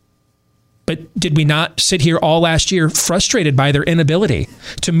 But did we not sit here all last year frustrated by their inability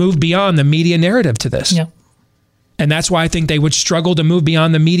to move beyond the media narrative to this? Yeah. And that's why I think they would struggle to move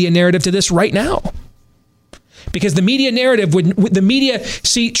beyond the media narrative to this right now. Because the media narrative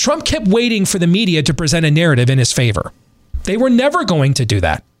see, Trump kept waiting for the media to present a narrative in his favor. They were never going to do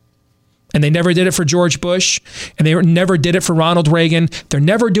that. And they never did it for George Bush, and they never did it for Ronald Reagan. They're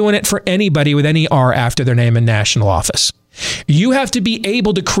never doing it for anybody with any R after their name in national office. You have to be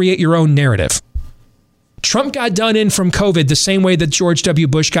able to create your own narrative. Trump got done in from COVID the same way that George W.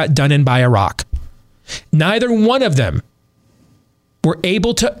 Bush got done in by Iraq. Neither one of them were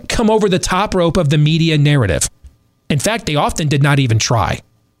able to come over the top rope of the media narrative. In fact, they often did not even try.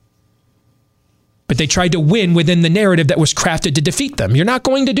 But they tried to win within the narrative that was crafted to defeat them. You're not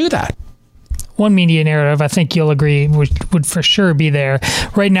going to do that. One media narrative, I think you'll agree, would for sure be there.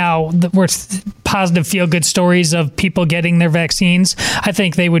 Right now, we're positive feel-good stories of people getting their vaccines. I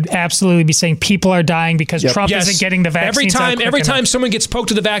think they would absolutely be saying people are dying because Trump isn't getting the vaccines. Every time someone gets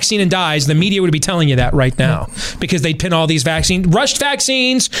poked with the vaccine and dies, the media would be telling you that right now because they'd pin all these rushed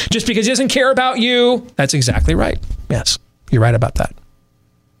vaccines just because he doesn't care about you. That's exactly right. Yes, you're right about that.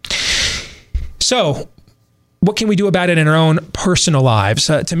 So, what can we do about it in our own personal lives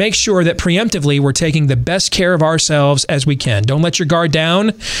to make sure that preemptively we're taking the best care of ourselves as we can? Don't let your guard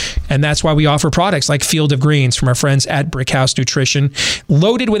down. And that's why we offer products like Field of Greens from our friends at Brickhouse Nutrition.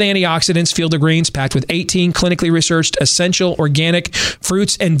 Loaded with antioxidants, Field of Greens packed with 18 clinically researched essential organic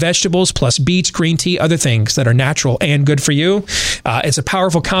fruits and vegetables, plus beets, green tea, other things that are natural and good for you. It's a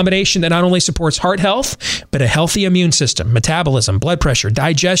powerful combination that not only supports heart health, but a healthy immune system, metabolism, blood pressure,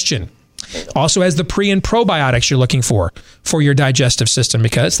 digestion. Also has the pre and probiotics you're looking for your digestive system,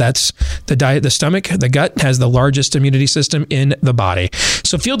 because that's the stomach, the gut has the largest immunity system in the body.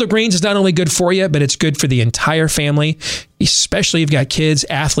 So Field of Greens is not only good for you, but it's good for the entire family, especially if you've got kids,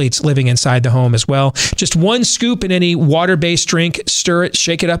 athletes living inside the home as well. Just one scoop in any water-based drink, stir it,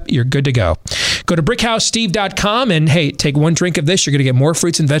 shake it up, you're good to go. Go to BrickHouseSteve.com and hey, take one drink of this. You're going to get more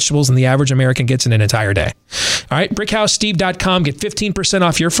fruits and vegetables than the average American gets in an entire day. All right, BrickHouseSteve.com. Get 15%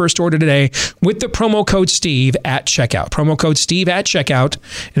 off your first order today with the promo code Steve at checkout. Promo code Steve at checkout.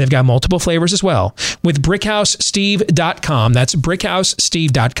 And they've got multiple flavors as well with BrickHouseSteve.com. That's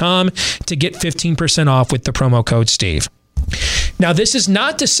BrickHouseSteve.com to get 15% off with the promo code Steve. Now, this is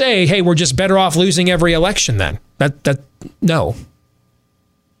not to say, hey, we're just better off losing every election then. No.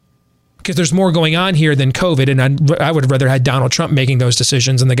 Because there's more going on here than COVID, and I would have rather had Donald Trump making those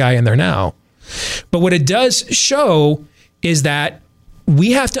decisions than the guy in there now. But what it does show is that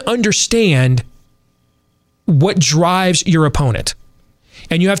we have to understand what drives your opponent.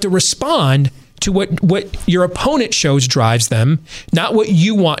 And you have to respond to what your opponent shows drives them, not what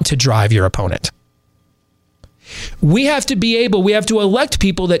you want to drive your opponent. We have to elect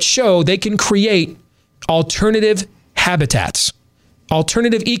people that show they can create alternative habitats,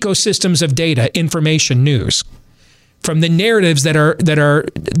 alternative ecosystems of data, information, news from the narratives that are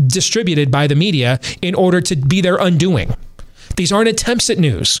distributed by the media in order to be their undoing. These aren't attempts at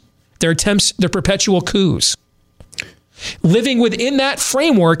news. They're perpetual coups. Living within that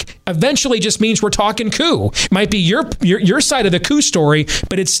framework eventually just means we're talking coup. Might be your side of the coup story,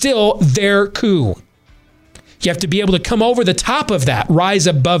 but it's still their coup. You have to be able to come over the top of that, rise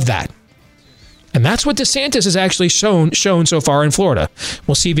above that. And that's what DeSantis has actually shown so far in Florida.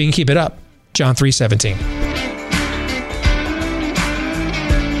 We'll see if he can keep it up. John 3:17.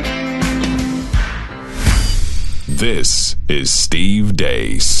 This is Steve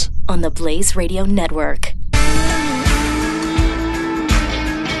Deace on the Blaze Radio Network.